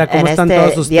maravilla, Hola. querida. ¿Cómo En están este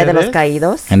todos ustedes? Día de los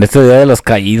Caídos. En este Día de los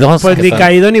Caídos. Pues ¿qué ni tal?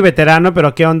 caído ni veterano,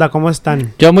 pero ¿qué onda? ¿Cómo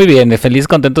están? Yo muy bien, feliz,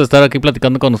 contento de estar aquí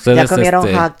platicando con ustedes. ¿Ya comieron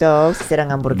hot dogs?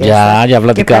 ¿Hicieron hamburguesas? Ya ¿Qué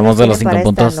platicamos planes de los tienen 5 para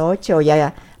puntos. esta noche?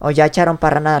 ¿O ya echaron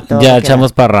parranda todo? Ya lo que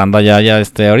echamos parranda,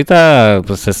 ahorita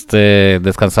pues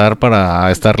descansar para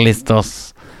estar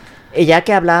listos. da? Y ya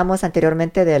que hablábamos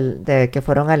anteriormente de que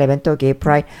fueron al evento Gay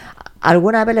Pride,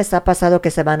 ¿alguna vez les ha pasado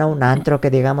que se van a un antro, que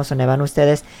digamos, donde van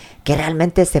ustedes, que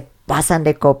realmente se pasan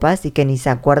de copas y que ni se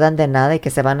acuerdan de nada y que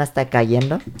se van hasta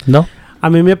cayendo? ¿No? A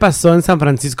mí me pasó en San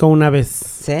Francisco una vez.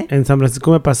 ¿Sí? En San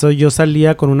Francisco me pasó, yo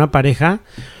salía con una pareja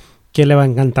que le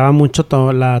encantaba mucho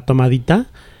la tomadita.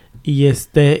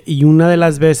 Y una de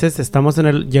las veces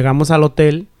llegamos al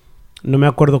hotel. No me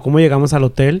acuerdo cómo llegamos al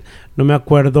hotel. No me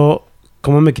acuerdo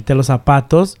cómo me quité los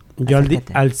zapatos. Yo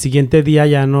al siguiente día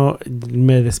ya no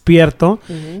me despierto.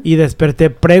 Uh-huh. Y desperté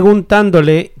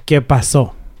preguntándole qué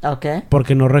pasó. Ok.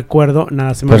 Porque no recuerdo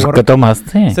nada. ¿Pero qué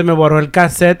tomaste? Se me borró el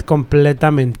cassette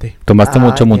completamente. Tomaste Ay,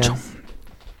 mucho. Dios.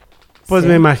 Pues Sí.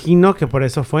 me imagino que por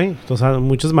eso fue. O sea,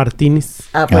 muchos martinis.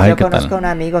 Pues Ay, yo ¿qué conozco tal? un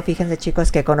amigo, fíjense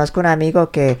chicos, que conozco un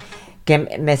amigo que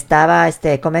me estaba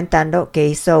comentando que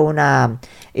hizo una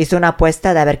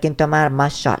apuesta de a ver quién toma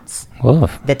más shots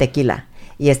Uf. de tequila.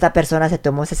 Y esta persona se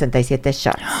tomó 67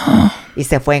 shots y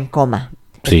se fue en coma.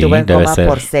 Sí, Estuvo en debe coma ser.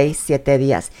 por 6, 7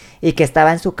 días. Y que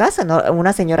estaba en su casa, ¿no?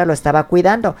 Una señora lo estaba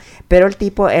cuidando. Pero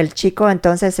el chico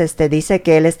entonces dice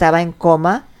que él estaba en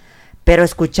coma, pero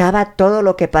escuchaba todo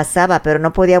lo que pasaba, pero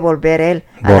no podía volver él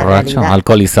a la Borracho, realidad.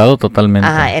 alcoholizado totalmente.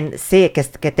 Ajá, sí,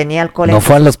 que tenía alcohol en ¿No su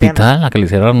fue al sistema. hospital a que le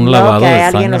hicieran un No, lavado que de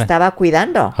alguien lo sangre? estaba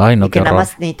cuidando. Ay, no, y que qué nada horror.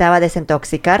 más necesitaba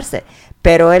desintoxicarse.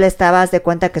 Pero él estaba, haz de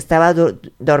cuenta que estaba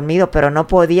dormido, pero no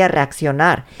podía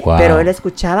reaccionar. Guau. Pero él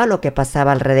escuchaba lo que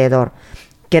pasaba alrededor.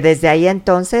 Que desde ahí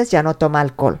entonces ya no toma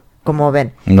alcohol, como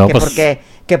ven. No, que, pues-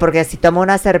 porque si toma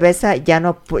una cerveza ya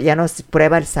no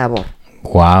prueba el sabor.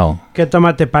 Wow. ¿Qué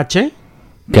toma tepache?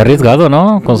 Qué arriesgado,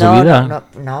 ¿no? Con su vida.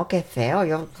 No, qué feo,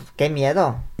 qué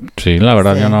miedo. Sí, la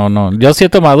verdad, Sí. yo no. Yo sí he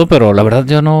tomado, pero la verdad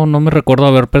yo no me recuerdo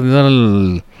haber perdido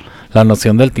la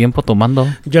noción del tiempo tomando.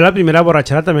 Yo la primera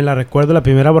borrachera también la recuerdo. La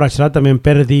primera borrachera también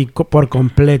perdí por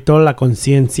completo la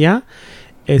conciencia.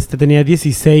 Tenía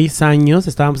 16 años,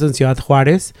 estábamos en Ciudad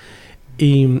Juárez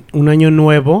y un año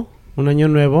nuevo,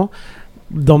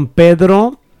 Don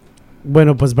Pedro,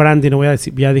 bueno, pues brandy, no voy a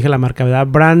decir, ya dije la marca, ¿verdad?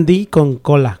 Brandy con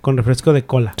cola, con refresco de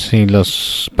cola. Sí,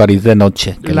 los París de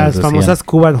noche. Que Las les decían. famosas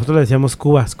cubas, nosotros le decíamos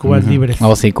cubas Ujú. libres.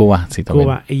 Oh, sí, Cuba, sí, también.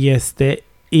 Cuba.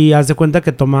 Y haz de cuenta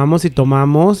que tomamos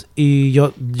y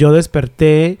yo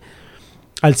desperté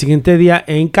al siguiente día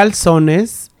en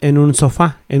calzones, en un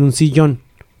sofá, en un sillón.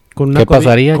 Con ¿Qué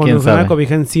pasaría? Con ¿Quién una sabe?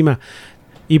 cobija encima.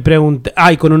 Y pregunté,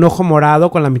 con un ojo morado,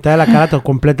 con la mitad de la cara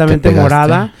completamente ¿Te pegaste?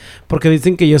 morada, porque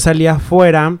dicen que yo salí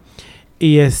afuera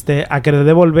y a querer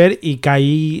devolver y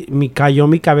cayó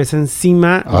mi cabeza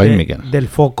encima Ay, Miguel. del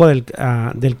foco del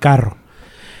carro.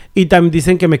 Y también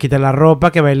dicen que me quité la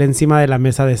ropa, que bailé encima de la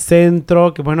mesa de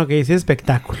centro, que bueno, que hice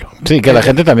espectáculo. Sí, que la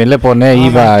gente también le pone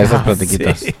IVA a esas Ah,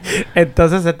 platiquitas. sí.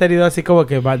 Entonces he tenido así como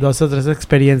que 2 o 3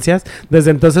 experiencias.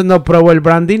 Desde entonces no pruebo el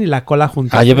brandy ni la cola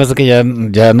juntos. Ah, yo pensé que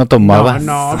ya no tomabas.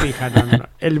 No, mija, no.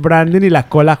 El brandy ni la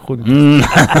cola juntos. Mm.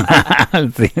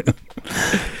 Sí.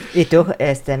 ¿Y tú,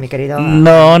 mi querido?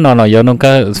 No, yo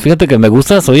nunca. Fíjate que me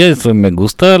gusta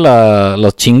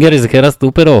los chingers, dijeras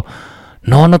tú, pero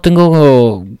no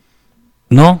tengo.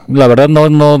 No, la verdad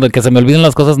no, de que se me olviden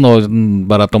las cosas, no,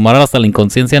 para tomar hasta la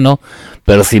inconsciencia no,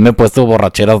 pero sí me he puesto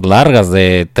borracheras largas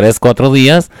de 3, 4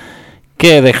 días,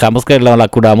 que dejamos que la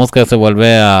curamos, que se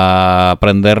vuelve a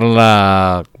prender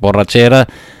la borrachera,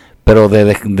 pero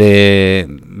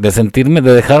de sentirme,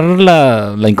 de dejar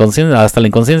la inconsciencia, hasta la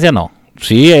inconsciencia no.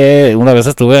 Sí, una vez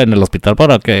estuve en el hospital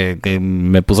para que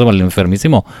me puse mal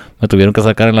enfermísimo, me tuvieron que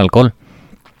sacar el alcohol.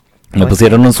 Me Pues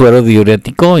pusieron un suero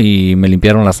diurético y me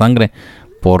limpiaron la sangre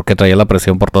porque traía la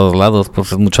presión por todos lados,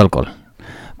 pues es mucho alcohol.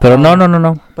 Pero no.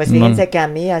 Pues No. fíjense que a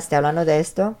mí, hablando de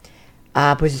esto,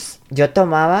 pues yo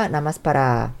tomaba nada más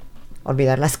para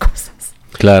olvidar las cosas,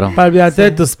 Claro. Para olvidarte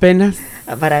de tus penas.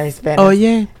 para mis penas.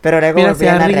 Oye, Pero luego mira volví a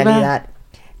hacia la arriba. realidad.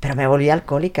 Pero me volví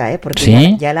alcohólica, porque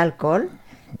 ¿Sí? ya el alcohol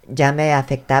ya me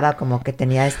afectaba, como que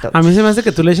tenía esto. A mí se me hace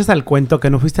que tú le echas al cuento que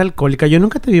no fuiste alcohólica. Yo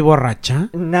nunca te vi borracha.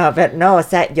 No, pero no, o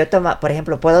sea, yo por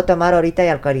ejemplo, puedo tomar ahorita y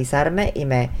alcoholizarme y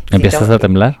 ¿Empiezas a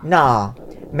temblar? No,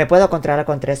 me puedo controlar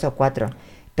con 3 o 4.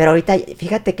 Pero ahorita,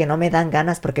 fíjate que no me dan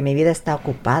ganas porque mi vida está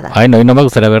ocupada. Ay, no, y no me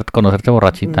gustaría conocerte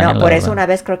borrachita. No, la por eso verdad. una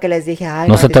vez creo que les dije, ay,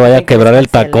 No se te vaya a disculpen que quebrar les el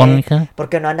tacón, cancelé hija.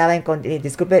 Porque no andaba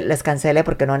disculpe, les cancelé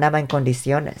porque no andaba en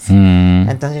condiciones. Mm.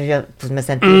 Entonces yo, pues me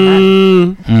sentí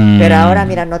mal. Mm. Pero ahora,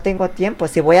 mira, no tengo tiempo.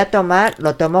 Si voy a tomar,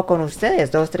 lo tomo con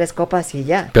ustedes, 2, 3 copas y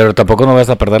ya. Pero tampoco no vas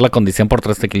a perder la condición por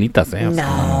 3 tequilitas, ¿eh? O sea,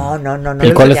 No,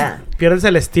 ¿Y cuál es? ya. ¿Pierdes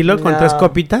el estilo con No. 3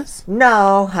 copitas?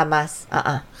 No, jamás.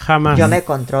 Jamás. Yo me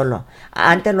controlo.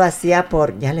 Antes lo hacía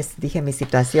ya les dije mi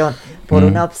situación, por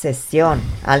una obsesión,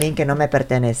 alguien que no me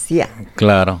pertenecía.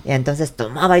 Claro. Y entonces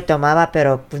tomaba y tomaba,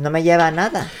 pero pues no me lleva a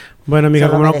nada. Bueno, amiga,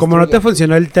 Solo como me no te destruye.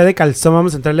 funcionó el té de calzón,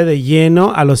 vamos a entrarle de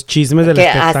lleno a los chismes del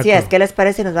espectáculo. Así es, ¿qué les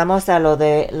parece si nos vamos a lo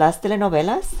de las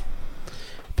telenovelas?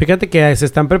 Fíjate que se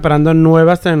están preparando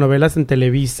nuevas telenovelas en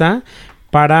Televisa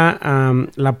para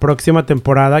la próxima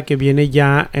temporada que viene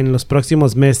ya en los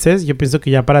próximos meses. Yo pienso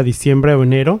que ya para diciembre o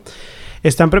enero.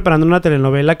 Están preparando una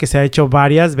telenovela que se ha hecho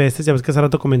varias veces. Ya ves que hace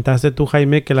rato comentaste tú,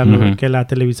 Jaime, que que la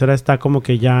televisora está como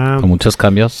que ya Con muchos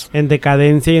cambios. en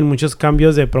decadencia y en muchos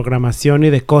cambios de programación y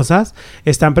de cosas.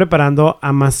 Están preparando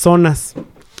Amazonas.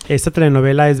 Esta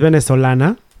telenovela es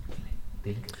venezolana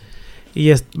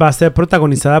y va a ser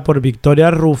protagonizada por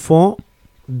Victoria Rufo,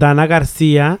 Dana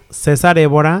García, César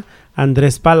Évora,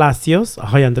 Andrés Palacios,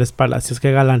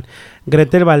 qué galán,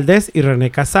 Gretel Valdés y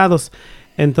René Casados.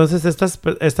 Entonces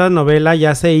esta novela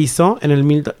ya se hizo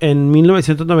en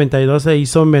 1992, se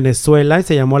hizo en Venezuela y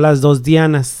se llamó Las Dos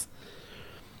Dianas.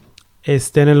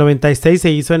 En el 96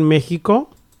 se hizo en México.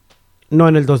 No,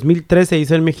 en el 2003 se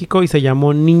hizo en México y se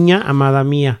llamó Niña Amada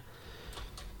Mía.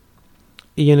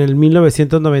 Y en el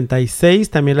 1996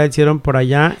 también la hicieron por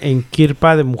allá en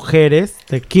Quirpa de Mujeres,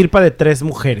 Quirpa de Tres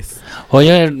Mujeres.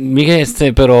 Oye, Miguel,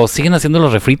 pero siguen haciendo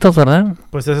los refritos, ¿verdad?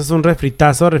 Pues ese es un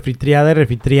refritazo, refritriada y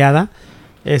refritriada.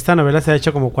 Esta novela se ha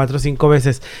hecho como 4 o 5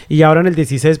 veces. Y ahora en el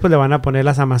 16 pues le van a poner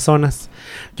Las Amazonas.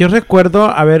 Yo recuerdo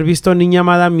haber visto Niña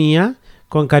Amada Mía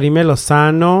con Karime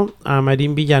Lozano, a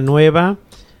Marín Villanueva.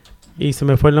 Y se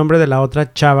me fue el nombre de la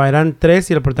otra chava. Eran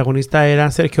 3 y el protagonista era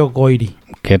Sergio Goyri.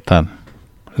 ¿Qué tal?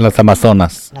 Las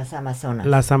Amazonas.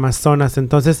 Las Amazonas.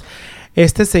 Entonces,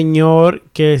 este señor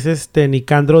que es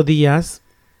Nicandro Díaz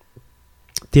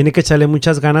tiene que echarle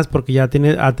muchas ganas porque ya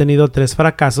ha tenido 3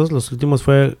 fracasos. Los últimos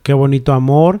fue Qué bonito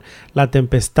amor, La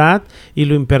tempestad y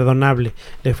Lo imperdonable.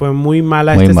 Le fue muy mal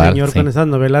a señor sí. Con esas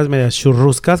novelas medias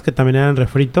churruscas que también eran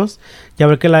refritos. Ya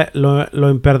ver que lo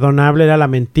imperdonable era La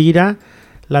mentira,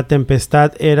 La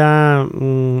tempestad era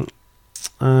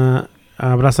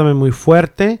Abrázame muy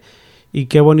fuerte y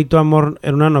Qué bonito amor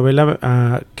era una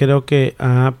novela creo que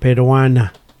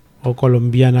peruana o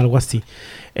colombiana, algo así.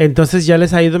 Entonces ya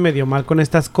les ha ido medio mal con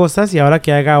estas cosas y ahora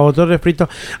que haga otro refrito.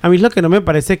 A mí lo que no me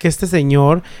parece que este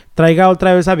señor traiga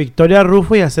otra vez a Victoria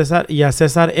Rufo y a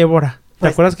César Évora. ¿Te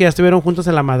acuerdas que ya estuvieron juntos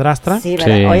en La Madrastra? Sí,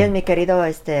 ¿verdad? Sí. Oye, mi querido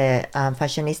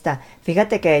fashionista,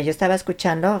 fíjate que yo estaba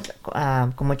escuchando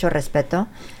con mucho respeto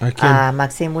a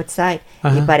Maxime Woodside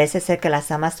y parece ser que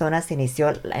Las Amazonas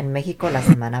inició en México la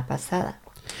semana pasada.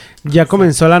 Ya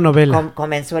comenzó la novela.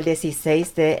 Comenzó el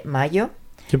 16 de mayo.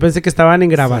 Yo pensé que estaban en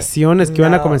grabaciones, sí. Que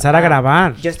iban a comenzar a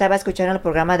grabar. Yo estaba escuchando el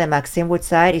programa de Maxime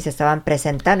Woodside y se estaban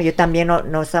presentando. Yo también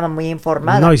no estaba muy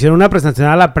informada. No, hicieron una presentación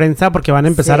a la prensa porque van a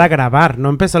empezar a grabar. No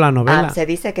empezó la novela. Se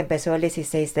dice que empezó el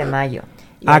 16 de mayo.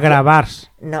 Grabar.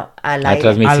 No, al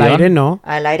aire. Al aire no.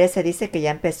 Al aire se dice que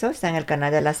ya empezó. Está en el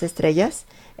canal de las estrellas.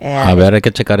 A ver, hay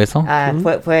que checar eso.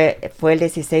 Fue el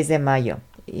 16 de mayo.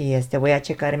 Y voy a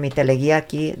checar mi teleguía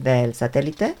aquí del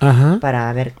satélite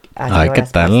para ver. Ay, ¿qué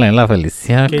tal? La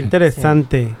felicidad. Qué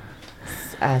interesante. Sí.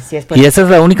 Así es. Pues, ¿Y esa es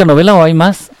la única novela o hay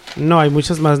más? No, hay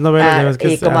muchas más novelas.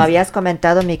 Y como habías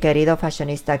comentado, mi querido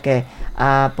fashionista, que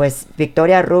pues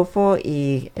Victoria Rufo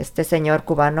y este señor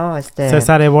cubano,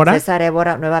 César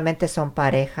Évora nuevamente son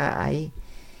pareja ahí.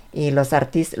 Y los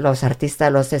artistas,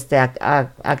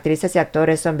 actrices y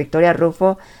actores son Victoria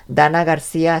Rufo, Dana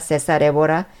García, César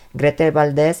Évora, Gretel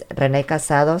Valdés, René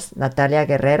Casados, Natalia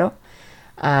Guerrero.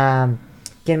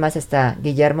 ¿Quién más está?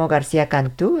 Guillermo García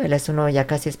Cantú, él es ya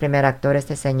casi es primer actor,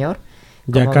 este señor.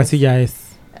 Ya casi ya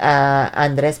es.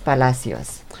 Andrés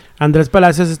Palacios. Andrés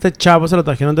Palacios, este chavo se lo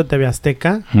trajeron de TV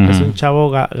Azteca. Es un chavo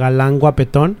galán,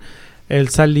 guapetón. Él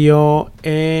salió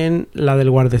en la del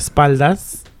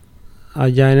guardaespaldas,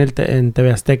 allá en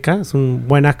TV Azteca. Es un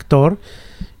buen actor.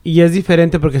 Y es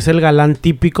diferente porque es el galán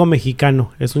típico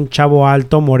mexicano. Es un chavo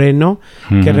alto, moreno,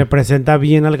 que representa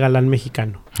bien al galán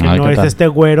mexicano. Que no es este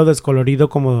güero descolorido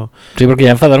como... Sí, porque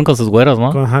ya enfadaron con sus güeros,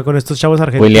 ¿no? Con estos chavos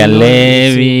argentinos. William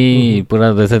Levy, sí.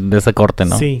 Pura de ese corte,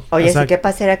 ¿no? Sí. Oye, ¿sí qué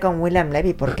pasaría con William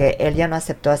Levy? Porque él ya no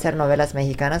aceptó hacer novelas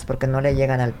mexicanas porque no le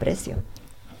llegan al precio.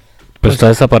 Pues está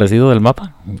desaparecido del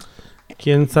mapa.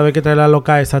 ¿Quién sabe qué trae la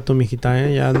loca esa tu mijita,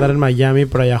 Ya andar en Miami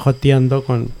por allá joteando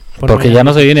con... Porque Miami. Ya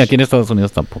no se viene aquí en Estados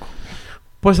Unidos tampoco.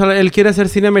 Pues él quiere hacer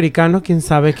cine americano, quién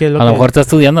sabe qué es lo que... A lo mejor está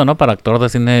estudiando, ¿no? Para actor de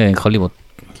cine en Hollywood.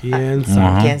 ¿Quién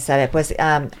sabe? ¿Quién sabe? Pues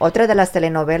otra de las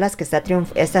telenovelas que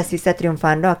esta sí está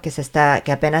triunfando,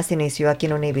 que apenas inició aquí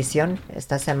en Univision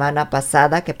esta semana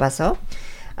pasada que pasó.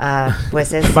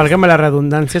 Pues es... Válgame la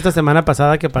redundancia, esta semana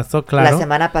pasada que pasó, claro. La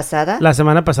semana pasada. La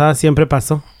semana pasada siempre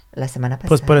pasó. La semana pasada.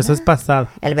 Pues por eso es pasado.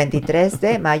 El 23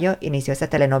 de mayo inició esta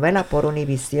telenovela por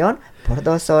Univision, por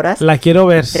 2 horas. La quiero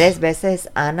ver. 3 veces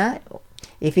Ana.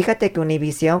 Y fíjate que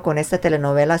Univision con esta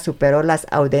telenovela superó las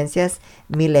audiencias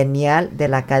millennial de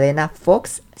la cadena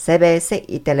Fox, CBS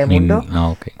y Telemundo.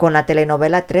 Con la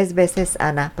telenovela 3 veces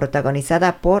Ana,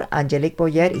 protagonizada por Angelique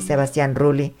Boyer y Sebastián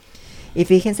Rulli. Y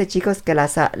fíjense, chicos, que la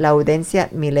audiencia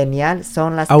millennial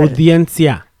son las...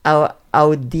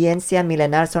 Audiencia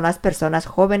milenar son las personas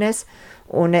jóvenes,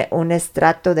 un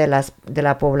estrato de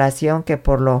la población que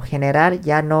por lo general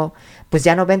ya no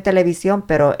ven televisión,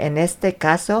 pero en este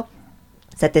caso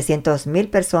 700,000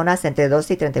 personas entre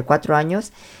 12 y 34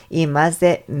 años y más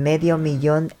de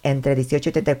 500,000 entre 18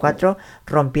 y 34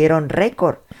 rompieron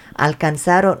récord.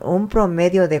 Alcanzaron un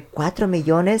promedio de 4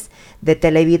 millones de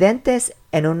televidentes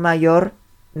en un mayor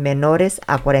menores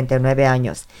a 49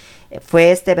 años.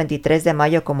 Fue este 23 de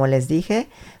mayo, como les dije,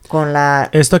 con la...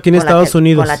 Esto aquí en Estados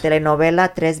Unidos. Con la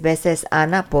telenovela 3 veces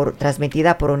Ana,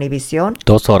 transmitida por Univisión.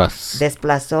 2 horas.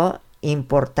 Desplazó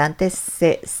importantes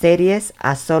series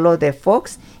a solo de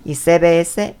Fox y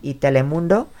CBS y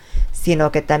Telemundo,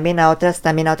 sino que también a otras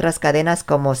cadenas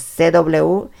como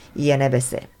CW y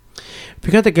NBC.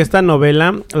 Fíjate que esta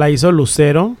novela la hizo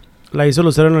Lucero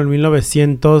en el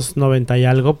 1990 y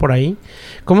algo por ahí.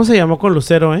 ¿Cómo se llamó con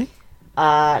Lucero,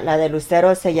 La de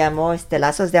Lucero se llamó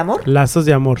Lazos de Amor. Lazos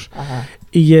de Amor. Ajá.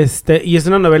 Y es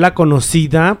una novela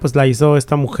conocida, pues la hizo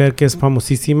esta mujer que es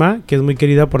famosísima, que es muy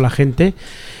querida por la gente.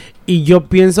 Y yo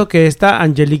pienso que esta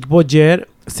Angelique Boyer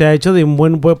se ha hecho de un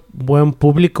buen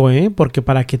público, porque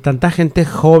para que tanta gente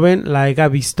joven la haya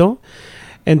visto,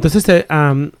 entonces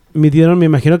me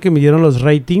imagino que midieron los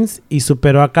ratings y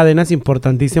superó a cadenas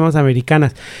importantísimas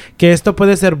americanas. Que esto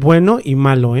puede ser bueno y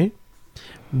malo,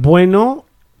 Bueno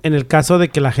en el caso de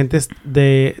que la gente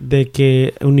de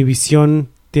que Univisión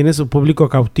tiene su público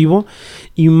cautivo,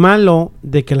 y malo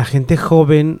de que la gente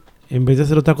joven, en vez de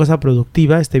hacer otra cosa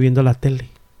productiva, esté viendo la tele.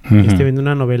 Esté viendo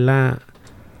una novela,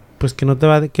 pues que no te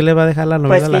va, ¿qué le va a dejar la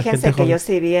novela a la gente joven? Pues fíjense que yo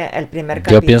sí vi el primer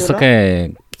capítulo. Yo pienso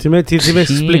que... ¿Sí me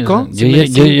explico?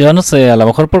 Yo no sé, a lo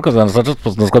mejor porque a nosotros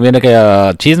pues nos conviene que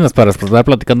haya chismes para estar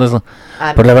platicando eso.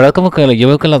 Pero la verdad como que yo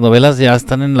veo que las novelas ya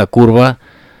están en la curva,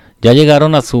 ya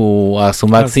llegaron a su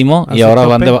máximo y ahora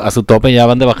van a su tope, ya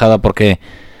van de bajada porque...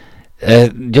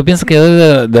 yo pienso que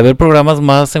debe de haber programas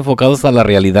más enfocados a la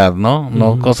realidad, ¿no?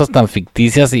 No cosas tan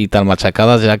ficticias y tan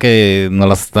machacadas ya que nos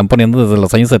las están poniendo desde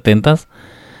los años 70.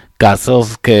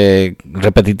 Casos que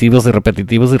repetitivos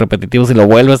y lo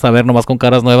vuelves a ver nomás con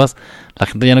caras nuevas. La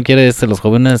gente ya no quiere los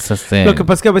jóvenes... Lo que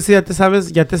pasa es que a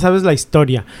veces ya te sabes la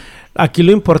historia. Aquí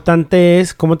lo importante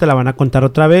es cómo te la van a contar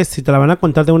otra vez. Si te la van a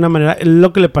contar de una manera... Es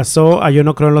lo que le pasó a Yo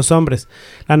no creo en los hombres.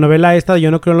 La novela esta de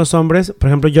Yo no creo en los hombres, por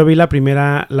ejemplo, yo vi la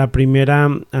primera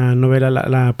novela,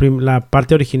 la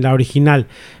parte original,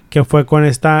 que fue con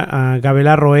esta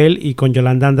Gabriela Roel y con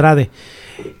Yolanda Andrade.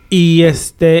 Y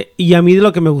a mí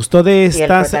lo que me gustó de esta... Y el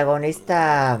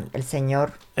protagonista, el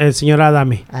señor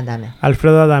Adame.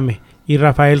 Alfredo Adame. Y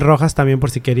Rafael Rojas también, por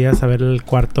si querías saber el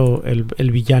cuarto,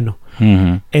 el villano.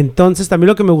 Entonces, también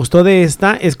lo que me gustó de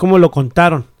esta es cómo lo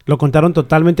contaron. Lo contaron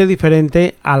totalmente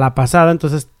diferente a la pasada,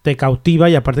 entonces te cautiva,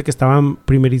 y aparte que estaban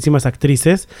primerísimas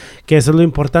actrices, que eso es lo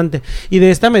importante. Y de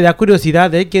esta me da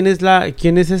curiosidad, ¿quién es la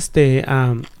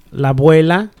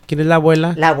abuela? ¿Quién es la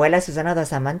abuela? La abuela es Susana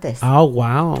Dos Amantes. Oh,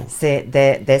 wow. Sí,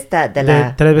 de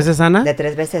la... ¿Tres veces Ana? De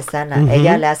 3 veces Ana.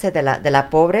 Ella le hace de la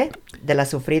pobre, de la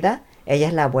sufrida, ella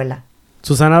es la abuela.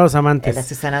 Susana Dos Amantes.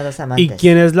 Susana Dos Amantes. ¿Y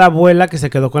quién es la abuela que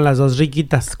se quedó con las dos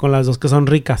riquitas, con las dos que son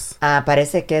ricas?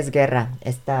 Parece que es Guerra,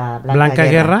 esta Blanca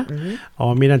Guerra.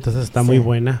 Oh, mira, entonces está muy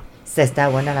buena. Sí, está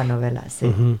buena la novela,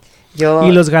 sí.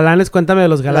 ¿Y los galanes? Cuéntame de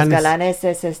los galanes. Los galanes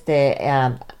es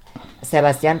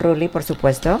Sebastián Rulli, por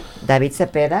supuesto, David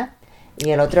Cepeda, y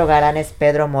el otro galán es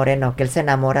Pedro Moreno, que él se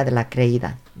enamora de la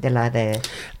creída,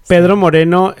 Pedro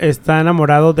Moreno está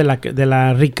enamorado de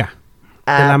la rica,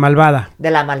 de la malvada.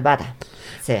 De la malvada,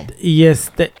 sí.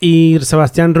 Y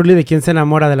Sebastián Rulli, ¿de quién se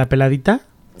enamora? ¿De la peladita?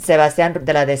 Sebastián,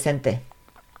 de la decente,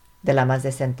 de la más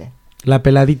decente. La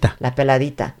peladita. La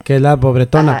peladita. Que es la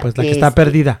pobretona, pues, la que está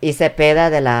perdida. Y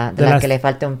Cepeda de la que le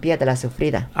falta un pie, de la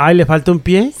sufrida. Ay, ¿le falta un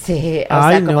pie? Sí,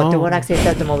 como tuvo un accidente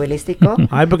automovilístico.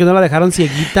 Ay, ¿por qué no la dejaron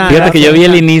cieguita? Fíjate que yo vi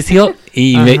el inicio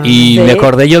y me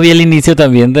acordé, yo vi el inicio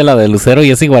también de la de Lucero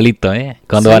y es igualito,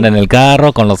 Cuando van en el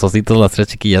carro con los ositos, las 3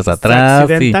 chiquillas atrás.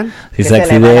 ¿Se accidentan? Y se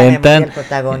accidentan.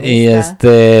 Y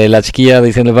la chiquilla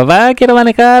diciendo, papá, quiero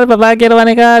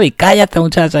manejar. Y cállate,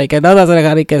 muchacha, y que no te vas a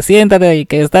dejar, y que siéntate, y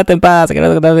que estate en paz. Y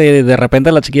de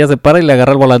repente la chiquilla se para y le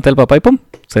agarra el volante del papá y ¡pum!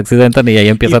 Se accidentan y ahí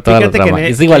empieza toda la trama.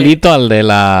 Es igualito al de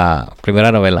la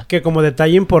primera novela. Que como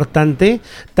detalle importante,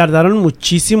 tardaron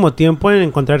muchísimo tiempo en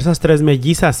encontrar esas 3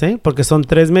 mellizas, Porque son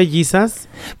 3 mellizas.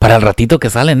 Para el ratito que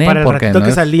salen, Para el ratito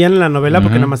que salían en la novela,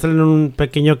 porque nada más salen un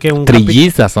pequeño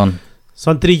trillizas son.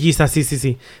 Son trillizas,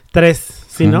 sí. 3,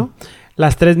 ¿sí, no?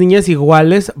 Las 3 niñas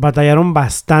iguales batallaron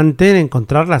bastante en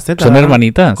encontrarlas. Son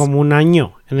hermanitas. Como un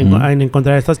año en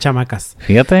encontrar estas chamacas.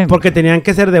 Fíjate. Porque tenían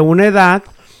que ser de una edad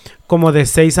como de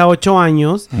 6 a 8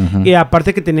 años. Ujú. Y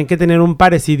aparte que tenían que tener un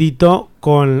parecidito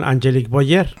con Angelique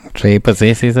Boyer. Sí, pues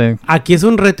sí. Aquí es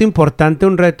un reto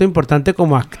importante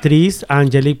como actriz a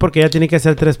Angelique, porque ella tiene que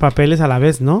hacer 3 papeles a la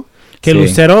vez, ¿no? Que Sí.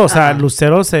 Lucero, o sea,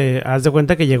 Lucero se haz de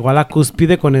cuenta que llegó a la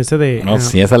cúspide con ese de... No,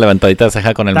 sí, esa levantadita de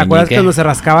ceja con el ¿te acuerdas meñique. cuando se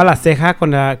rascaba la ceja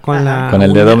con la Con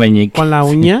el uña- dedo meñique. con la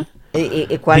uña?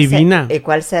 ¿Y cuál Divina. ¿Y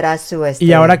cuál será su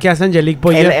Y ahora que hace Angelique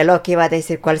Boyer. él lo que iba a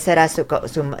decir, ¿cuál será su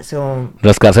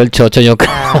Rascarse el chocho, yo creo.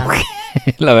 Ah.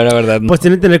 La verdad. No. Pues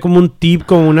tiene que tener como un tip,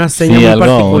 como una seña Sí, muy algo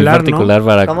particular, muy ¿no? particular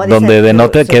para ¿Cómo dice donde su-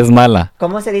 denote su- que es mala.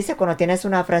 ¿Cómo se dice cuando tienes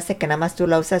una frase que nada más tú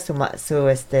la usas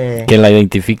Que la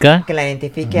identifica. que la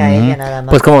identifique a ella nada más?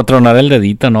 Pues como tronar el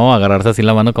dedito, ¿no? Agarrarse así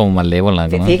la mano como malévola,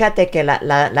 ¿no? Fíjate que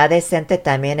la decente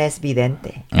también es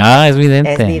vidente. Ah, es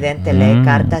vidente. Es vidente, lee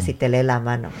cartas y te lee la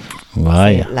mano.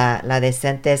 Vaya. Sí, la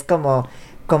decente es como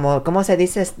 ¿cómo se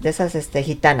dice? De esas,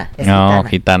 gitana. Es No,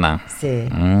 gitana. Sí.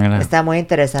 Mira. Está muy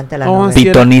interesante la Oh, novela. sí.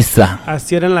 Pitoniza.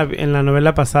 Así era en la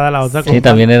novela pasada, la otra. Sí,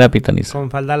 también era pitoniza. Con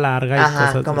falda larga y Ajá,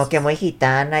 cosas. como que muy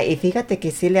gitana. Y fíjate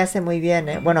que sí le hace muy bien,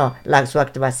 ¿eh? Bueno, su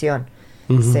actuación.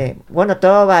 Ujú. Sí. Bueno,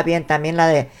 todo va bien. También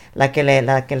la que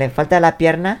le falta la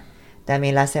pierna,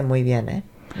 también la hace muy bien, ¿eh?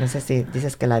 No sé si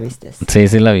dices que la vistes. Sí,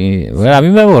 la vi. Bueno, a mí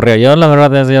me aburrió. Yo, la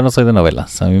verdad, yo no soy de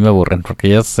novelas. A mí me aburren. Porque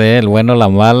yo sé el bueno, la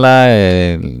mala.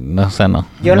 No sé, no.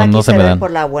 Yo la no quise se me ver dan. por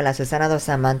la abuela, Susana Dos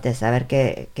Amantes, a ver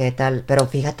qué tal. Pero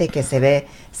fíjate que se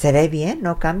ve bien,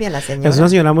 no cambia la señora. Es una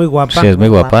señora muy guapa. Sí, es muy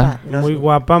guapa. No, Muy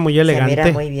guapa, muy elegante. Se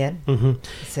mira muy bien. Ujú.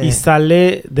 Sí. Y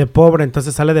sale de pobre,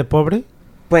 entonces sale de pobre.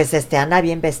 Pues anda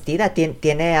bien vestida,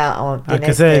 tiene ¿A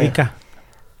qué se dedica?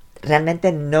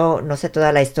 Realmente no sé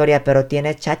toda la historia, pero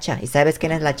tiene chacha. ¿Y sabes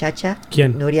quién es la chacha?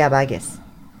 ¿Quién? Nuria Váguez.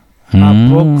 ¿A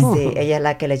Mm. poco? Sí, ella es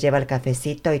la que le lleva el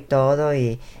cafecito y todo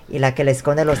y la que le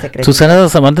esconde los secretos. Susana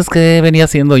Dos Amantes, ¿qué venía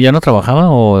haciendo? ¿Ya no trabajaba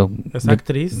o...? Es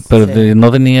actriz. Pero Sí.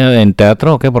 ¿no tenía en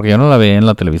teatro o qué? Porque yo no la veía en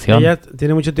la televisión. Ella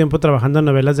tiene mucho tiempo trabajando en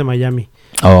novelas de Miami.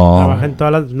 Oh. Trabaja en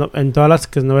todas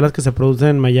las novelas que se producen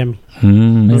en Miami.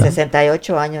 Mira.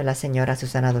 68 años la señora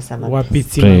Susana Dos Amantes.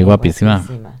 Guapísima. Sí, guapísima.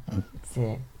 Guapísima. Sí.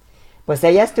 Pues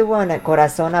ella estuvo en El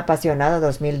Corazón Apasionado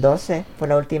 2012, fue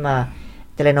la última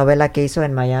telenovela que hizo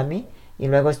en Miami. Y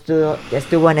luego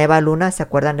estuvo en Eva Luna, ¿se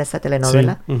acuerdan de esa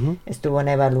telenovela? Sí, ujú. Estuvo en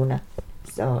Eva Luna.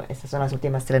 Esas son las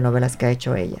últimas telenovelas que ha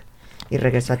hecho ella. Y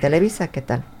regresó a Televisa, ¿qué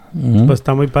tal? Pues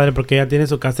está muy padre porque ella tiene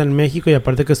su casa en México y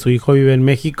aparte que su hijo vive en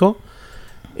México.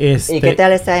 ¿Y qué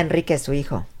tal está Enrique, su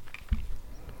hijo?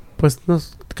 Pues,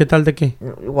 ¿qué tal de qué?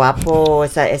 Guapo,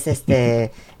 es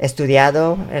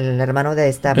estudiado, el hermano de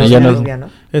esta Ella no- rubia, ¿no?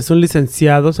 Es un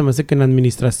licenciado, se me hace que en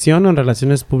administración o en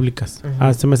relaciones públicas.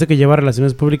 Ujú. Se me hace que lleva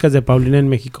relaciones públicas de Paulina en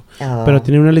México. Oh. Pero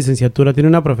tiene una licenciatura, tiene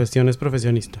una profesión, es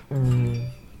profesionista.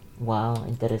 Wow,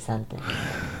 interesante.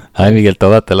 Ay, Miguel,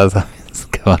 toda te la sabes.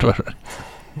 Qué bárbaro.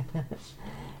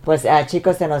 Pues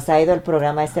chicos, se nos ha ido el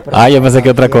programa Ah, yo pensé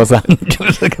que otra Ya. cosa. Yo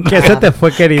pensé que otra ¿Qué se te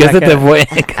fue, querida? ¿Qué se te fue?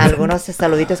 ¿Algunos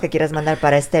saluditos que quieras mandar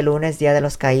para este lunes, Día de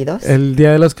los Caídos? El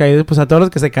Día de los Caídos, pues a todos los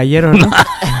que se cayeron, ¿no?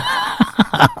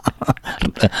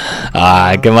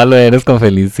 Ay, qué malo eres con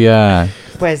Felicia.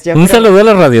 Pues yo Un creo saludo a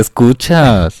los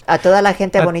radioescuchas. a toda la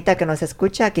gente bonita que nos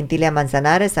escucha, a Quintilia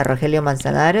Manzanares, a Rogelio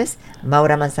Manzanares,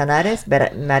 Maura Manzanares,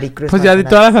 Maricruz Pues ya de Manzanares.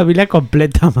 toda la familia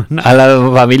completa, mano. A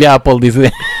la familia Apple,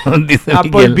 dice Miguel.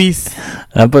 Applebee's.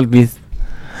 Applebee's.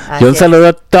 Así Yo un es. saludo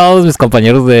a todos mis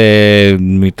compañeros de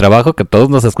mi trabajo que todos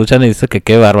nos escuchan y dicen que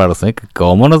qué bárbaros, ¿eh? Que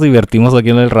cómo nos divertimos aquí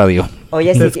en el radio.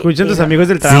 Oye, Te sí, escuchan y tus no- amigos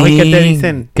del trabajo y ¿qué te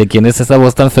dicen? Que quién es esa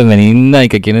voz tan femenina y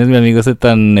que quién es mi amigo ese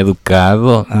tan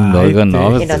educado. No, Ay, digo, no. te-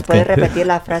 pues ¿Y nos es puedes que- repetir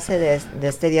la frase de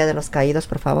este Día de los Caídos,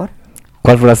 por favor?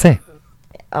 ¿Cuál frase?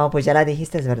 Oh, pues ya la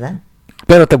dijiste, ¿verdad?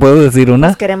 Pero te puedo decir una.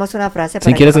 Pues queremos una frase ¿Sí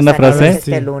para quieres que nos una frase? animes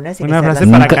este Sí. lunes. y Una que sea frase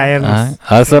la- para Nunca- caernos.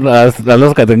 haz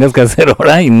lo que tengas que hacer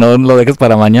ahora y no lo dejes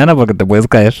para mañana porque te puedes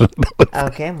caer. Ah,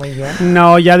 ok, muy bien.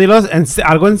 No, ya dilos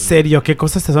algo en serio. ¿Qué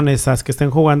cosas son esas que estén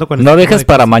jugando con No este tipo dejes de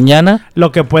para cosas? mañana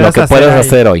Lo que lo puedas que puedes ahí.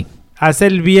 hacer hoy. Haz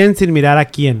el bien sin mirar a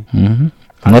quién. Ujú.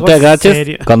 No Algo te agaches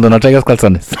serio. cuando no traigas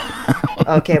calzones.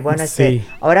 Ok, bueno, Sí.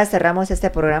 ahora cerramos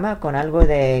este programa con algo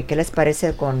de, ¿qué les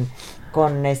parece con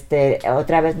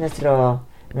otra vez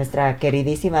nuestra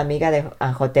queridísima amiga de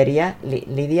anjotería,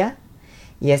 Lidia?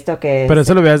 Y esto que... Pero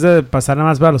eso lo voy de pasar nada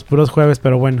más para los puros jueves,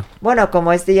 pero bueno. Bueno,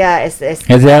 como es día... Es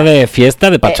día de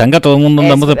fiesta, de pachanga, todo el mundo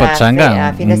andamos de pachanga.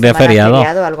 A fin de Un día semana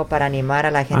feriado. algo para animar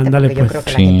a la gente, Ándale, porque yo pues. creo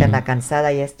que Sí. la gente anda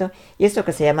cansada y esto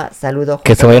que se llama Saludo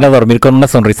Que se vayan a dormir con una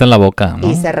sonrisa en la boca, ¿no?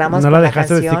 Y cerramos No con la la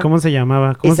dejaste canción. decir cómo se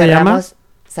llamaba. y ¿Cómo se llama? cerramos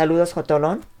Saludos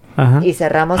Jotolón. Ajá. Y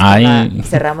cerramos Ay.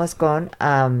 cerramos con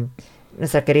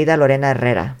nuestra querida Lorena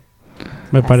Herrera.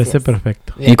 Me Así parece es.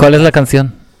 perfecto. ¿Y cuál es la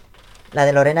canción? La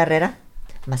de Lorena Herrera.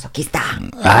 masoquista.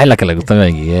 Ay, la que le gusta a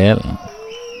Miguel.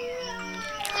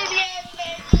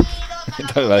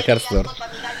 Te va a dejar sordo.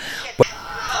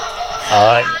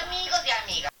 Ay. Amigos y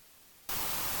amigas.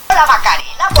 Hola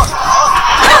Macarena, por favor.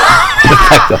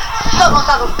 Exacto. Somos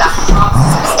adultas.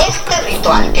 Este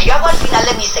ritual que yo hago al final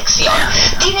de mi sección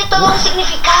tiene todo un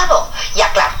significado. Y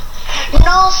aclaro,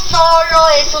 no solo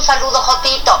es un saludo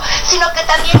jotito, sino que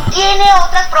también tiene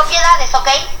otras propiedades, ¿ok?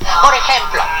 Por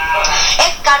ejemplo,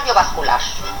 es cardiovascular.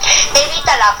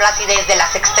 Evita la flacidez de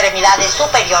las extremidades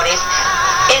superiores,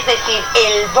 es decir,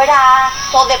 el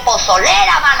brazo de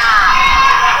pozolera,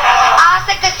 maná.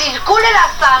 Hace que circule la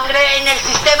sangre en el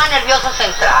sistema nervioso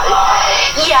central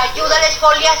y ayuda a la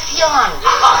exfoliación.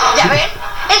 ¿Ya ven?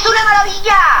 ¡Es una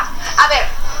maravilla! A ver,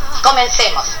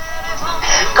 comencemos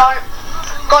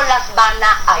con las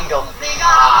mana aeróbicas.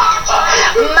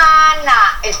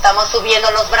 Mana, estamos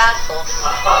subiendo los brazos.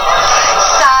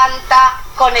 Santa,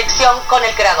 conexión con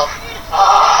el creador.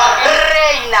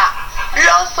 Reina,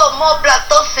 los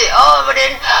omóplatos se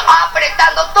abren,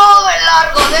 apretando todo el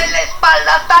largo de la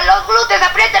espalda hasta los glúteos.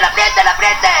 Aprieten, aprieten,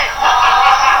 aprieten.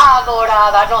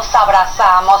 Adorada, nos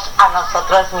abrazamos a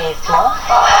nosotros mismos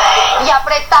y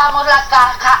apretamos la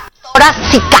caja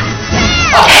torácica.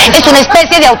 Es una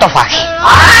especie de autofagia.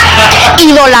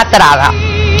 Idolatrada.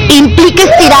 Implica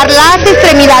estirar las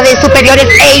extremidades superiores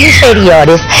e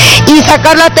inferiores y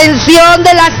sacar la tensión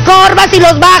de las corvas y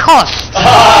los bajos,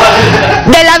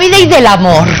 de la vida y del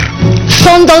amor.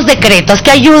 Son dos decretos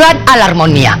que ayudan a la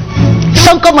armonía.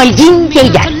 Son como el yin y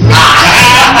el yang.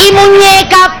 Y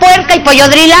muñeca, puerca y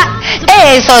pollodrila,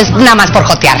 eso es nada más por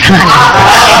jotear.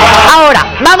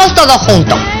 Ahora, vamos todos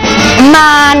juntos.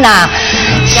 Mana,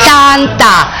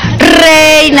 santa,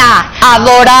 reina,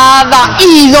 adorada,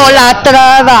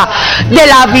 idolatrada, de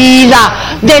la vida,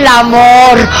 del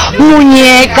amor,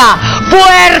 muñeca,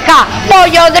 puerca,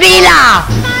 pollodrila,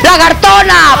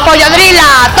 lagartona,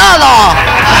 pollodrila, todo.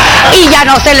 Y ya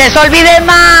no se les olvide,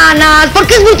 manas,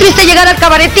 porque es muy triste llegar al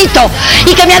cabaretito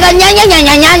y que me hagan ña, ña, ña,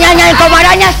 ña, ña, ña, ña, como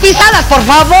arañas pisadas, por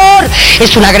favor.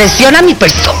 Es una agresión a mi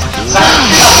persona.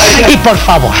 Y por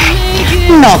favor,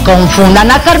 no confundan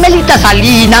a Carmelita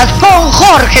Salinas con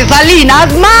Jorge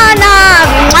Salinas, manas.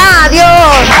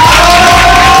 Adiós.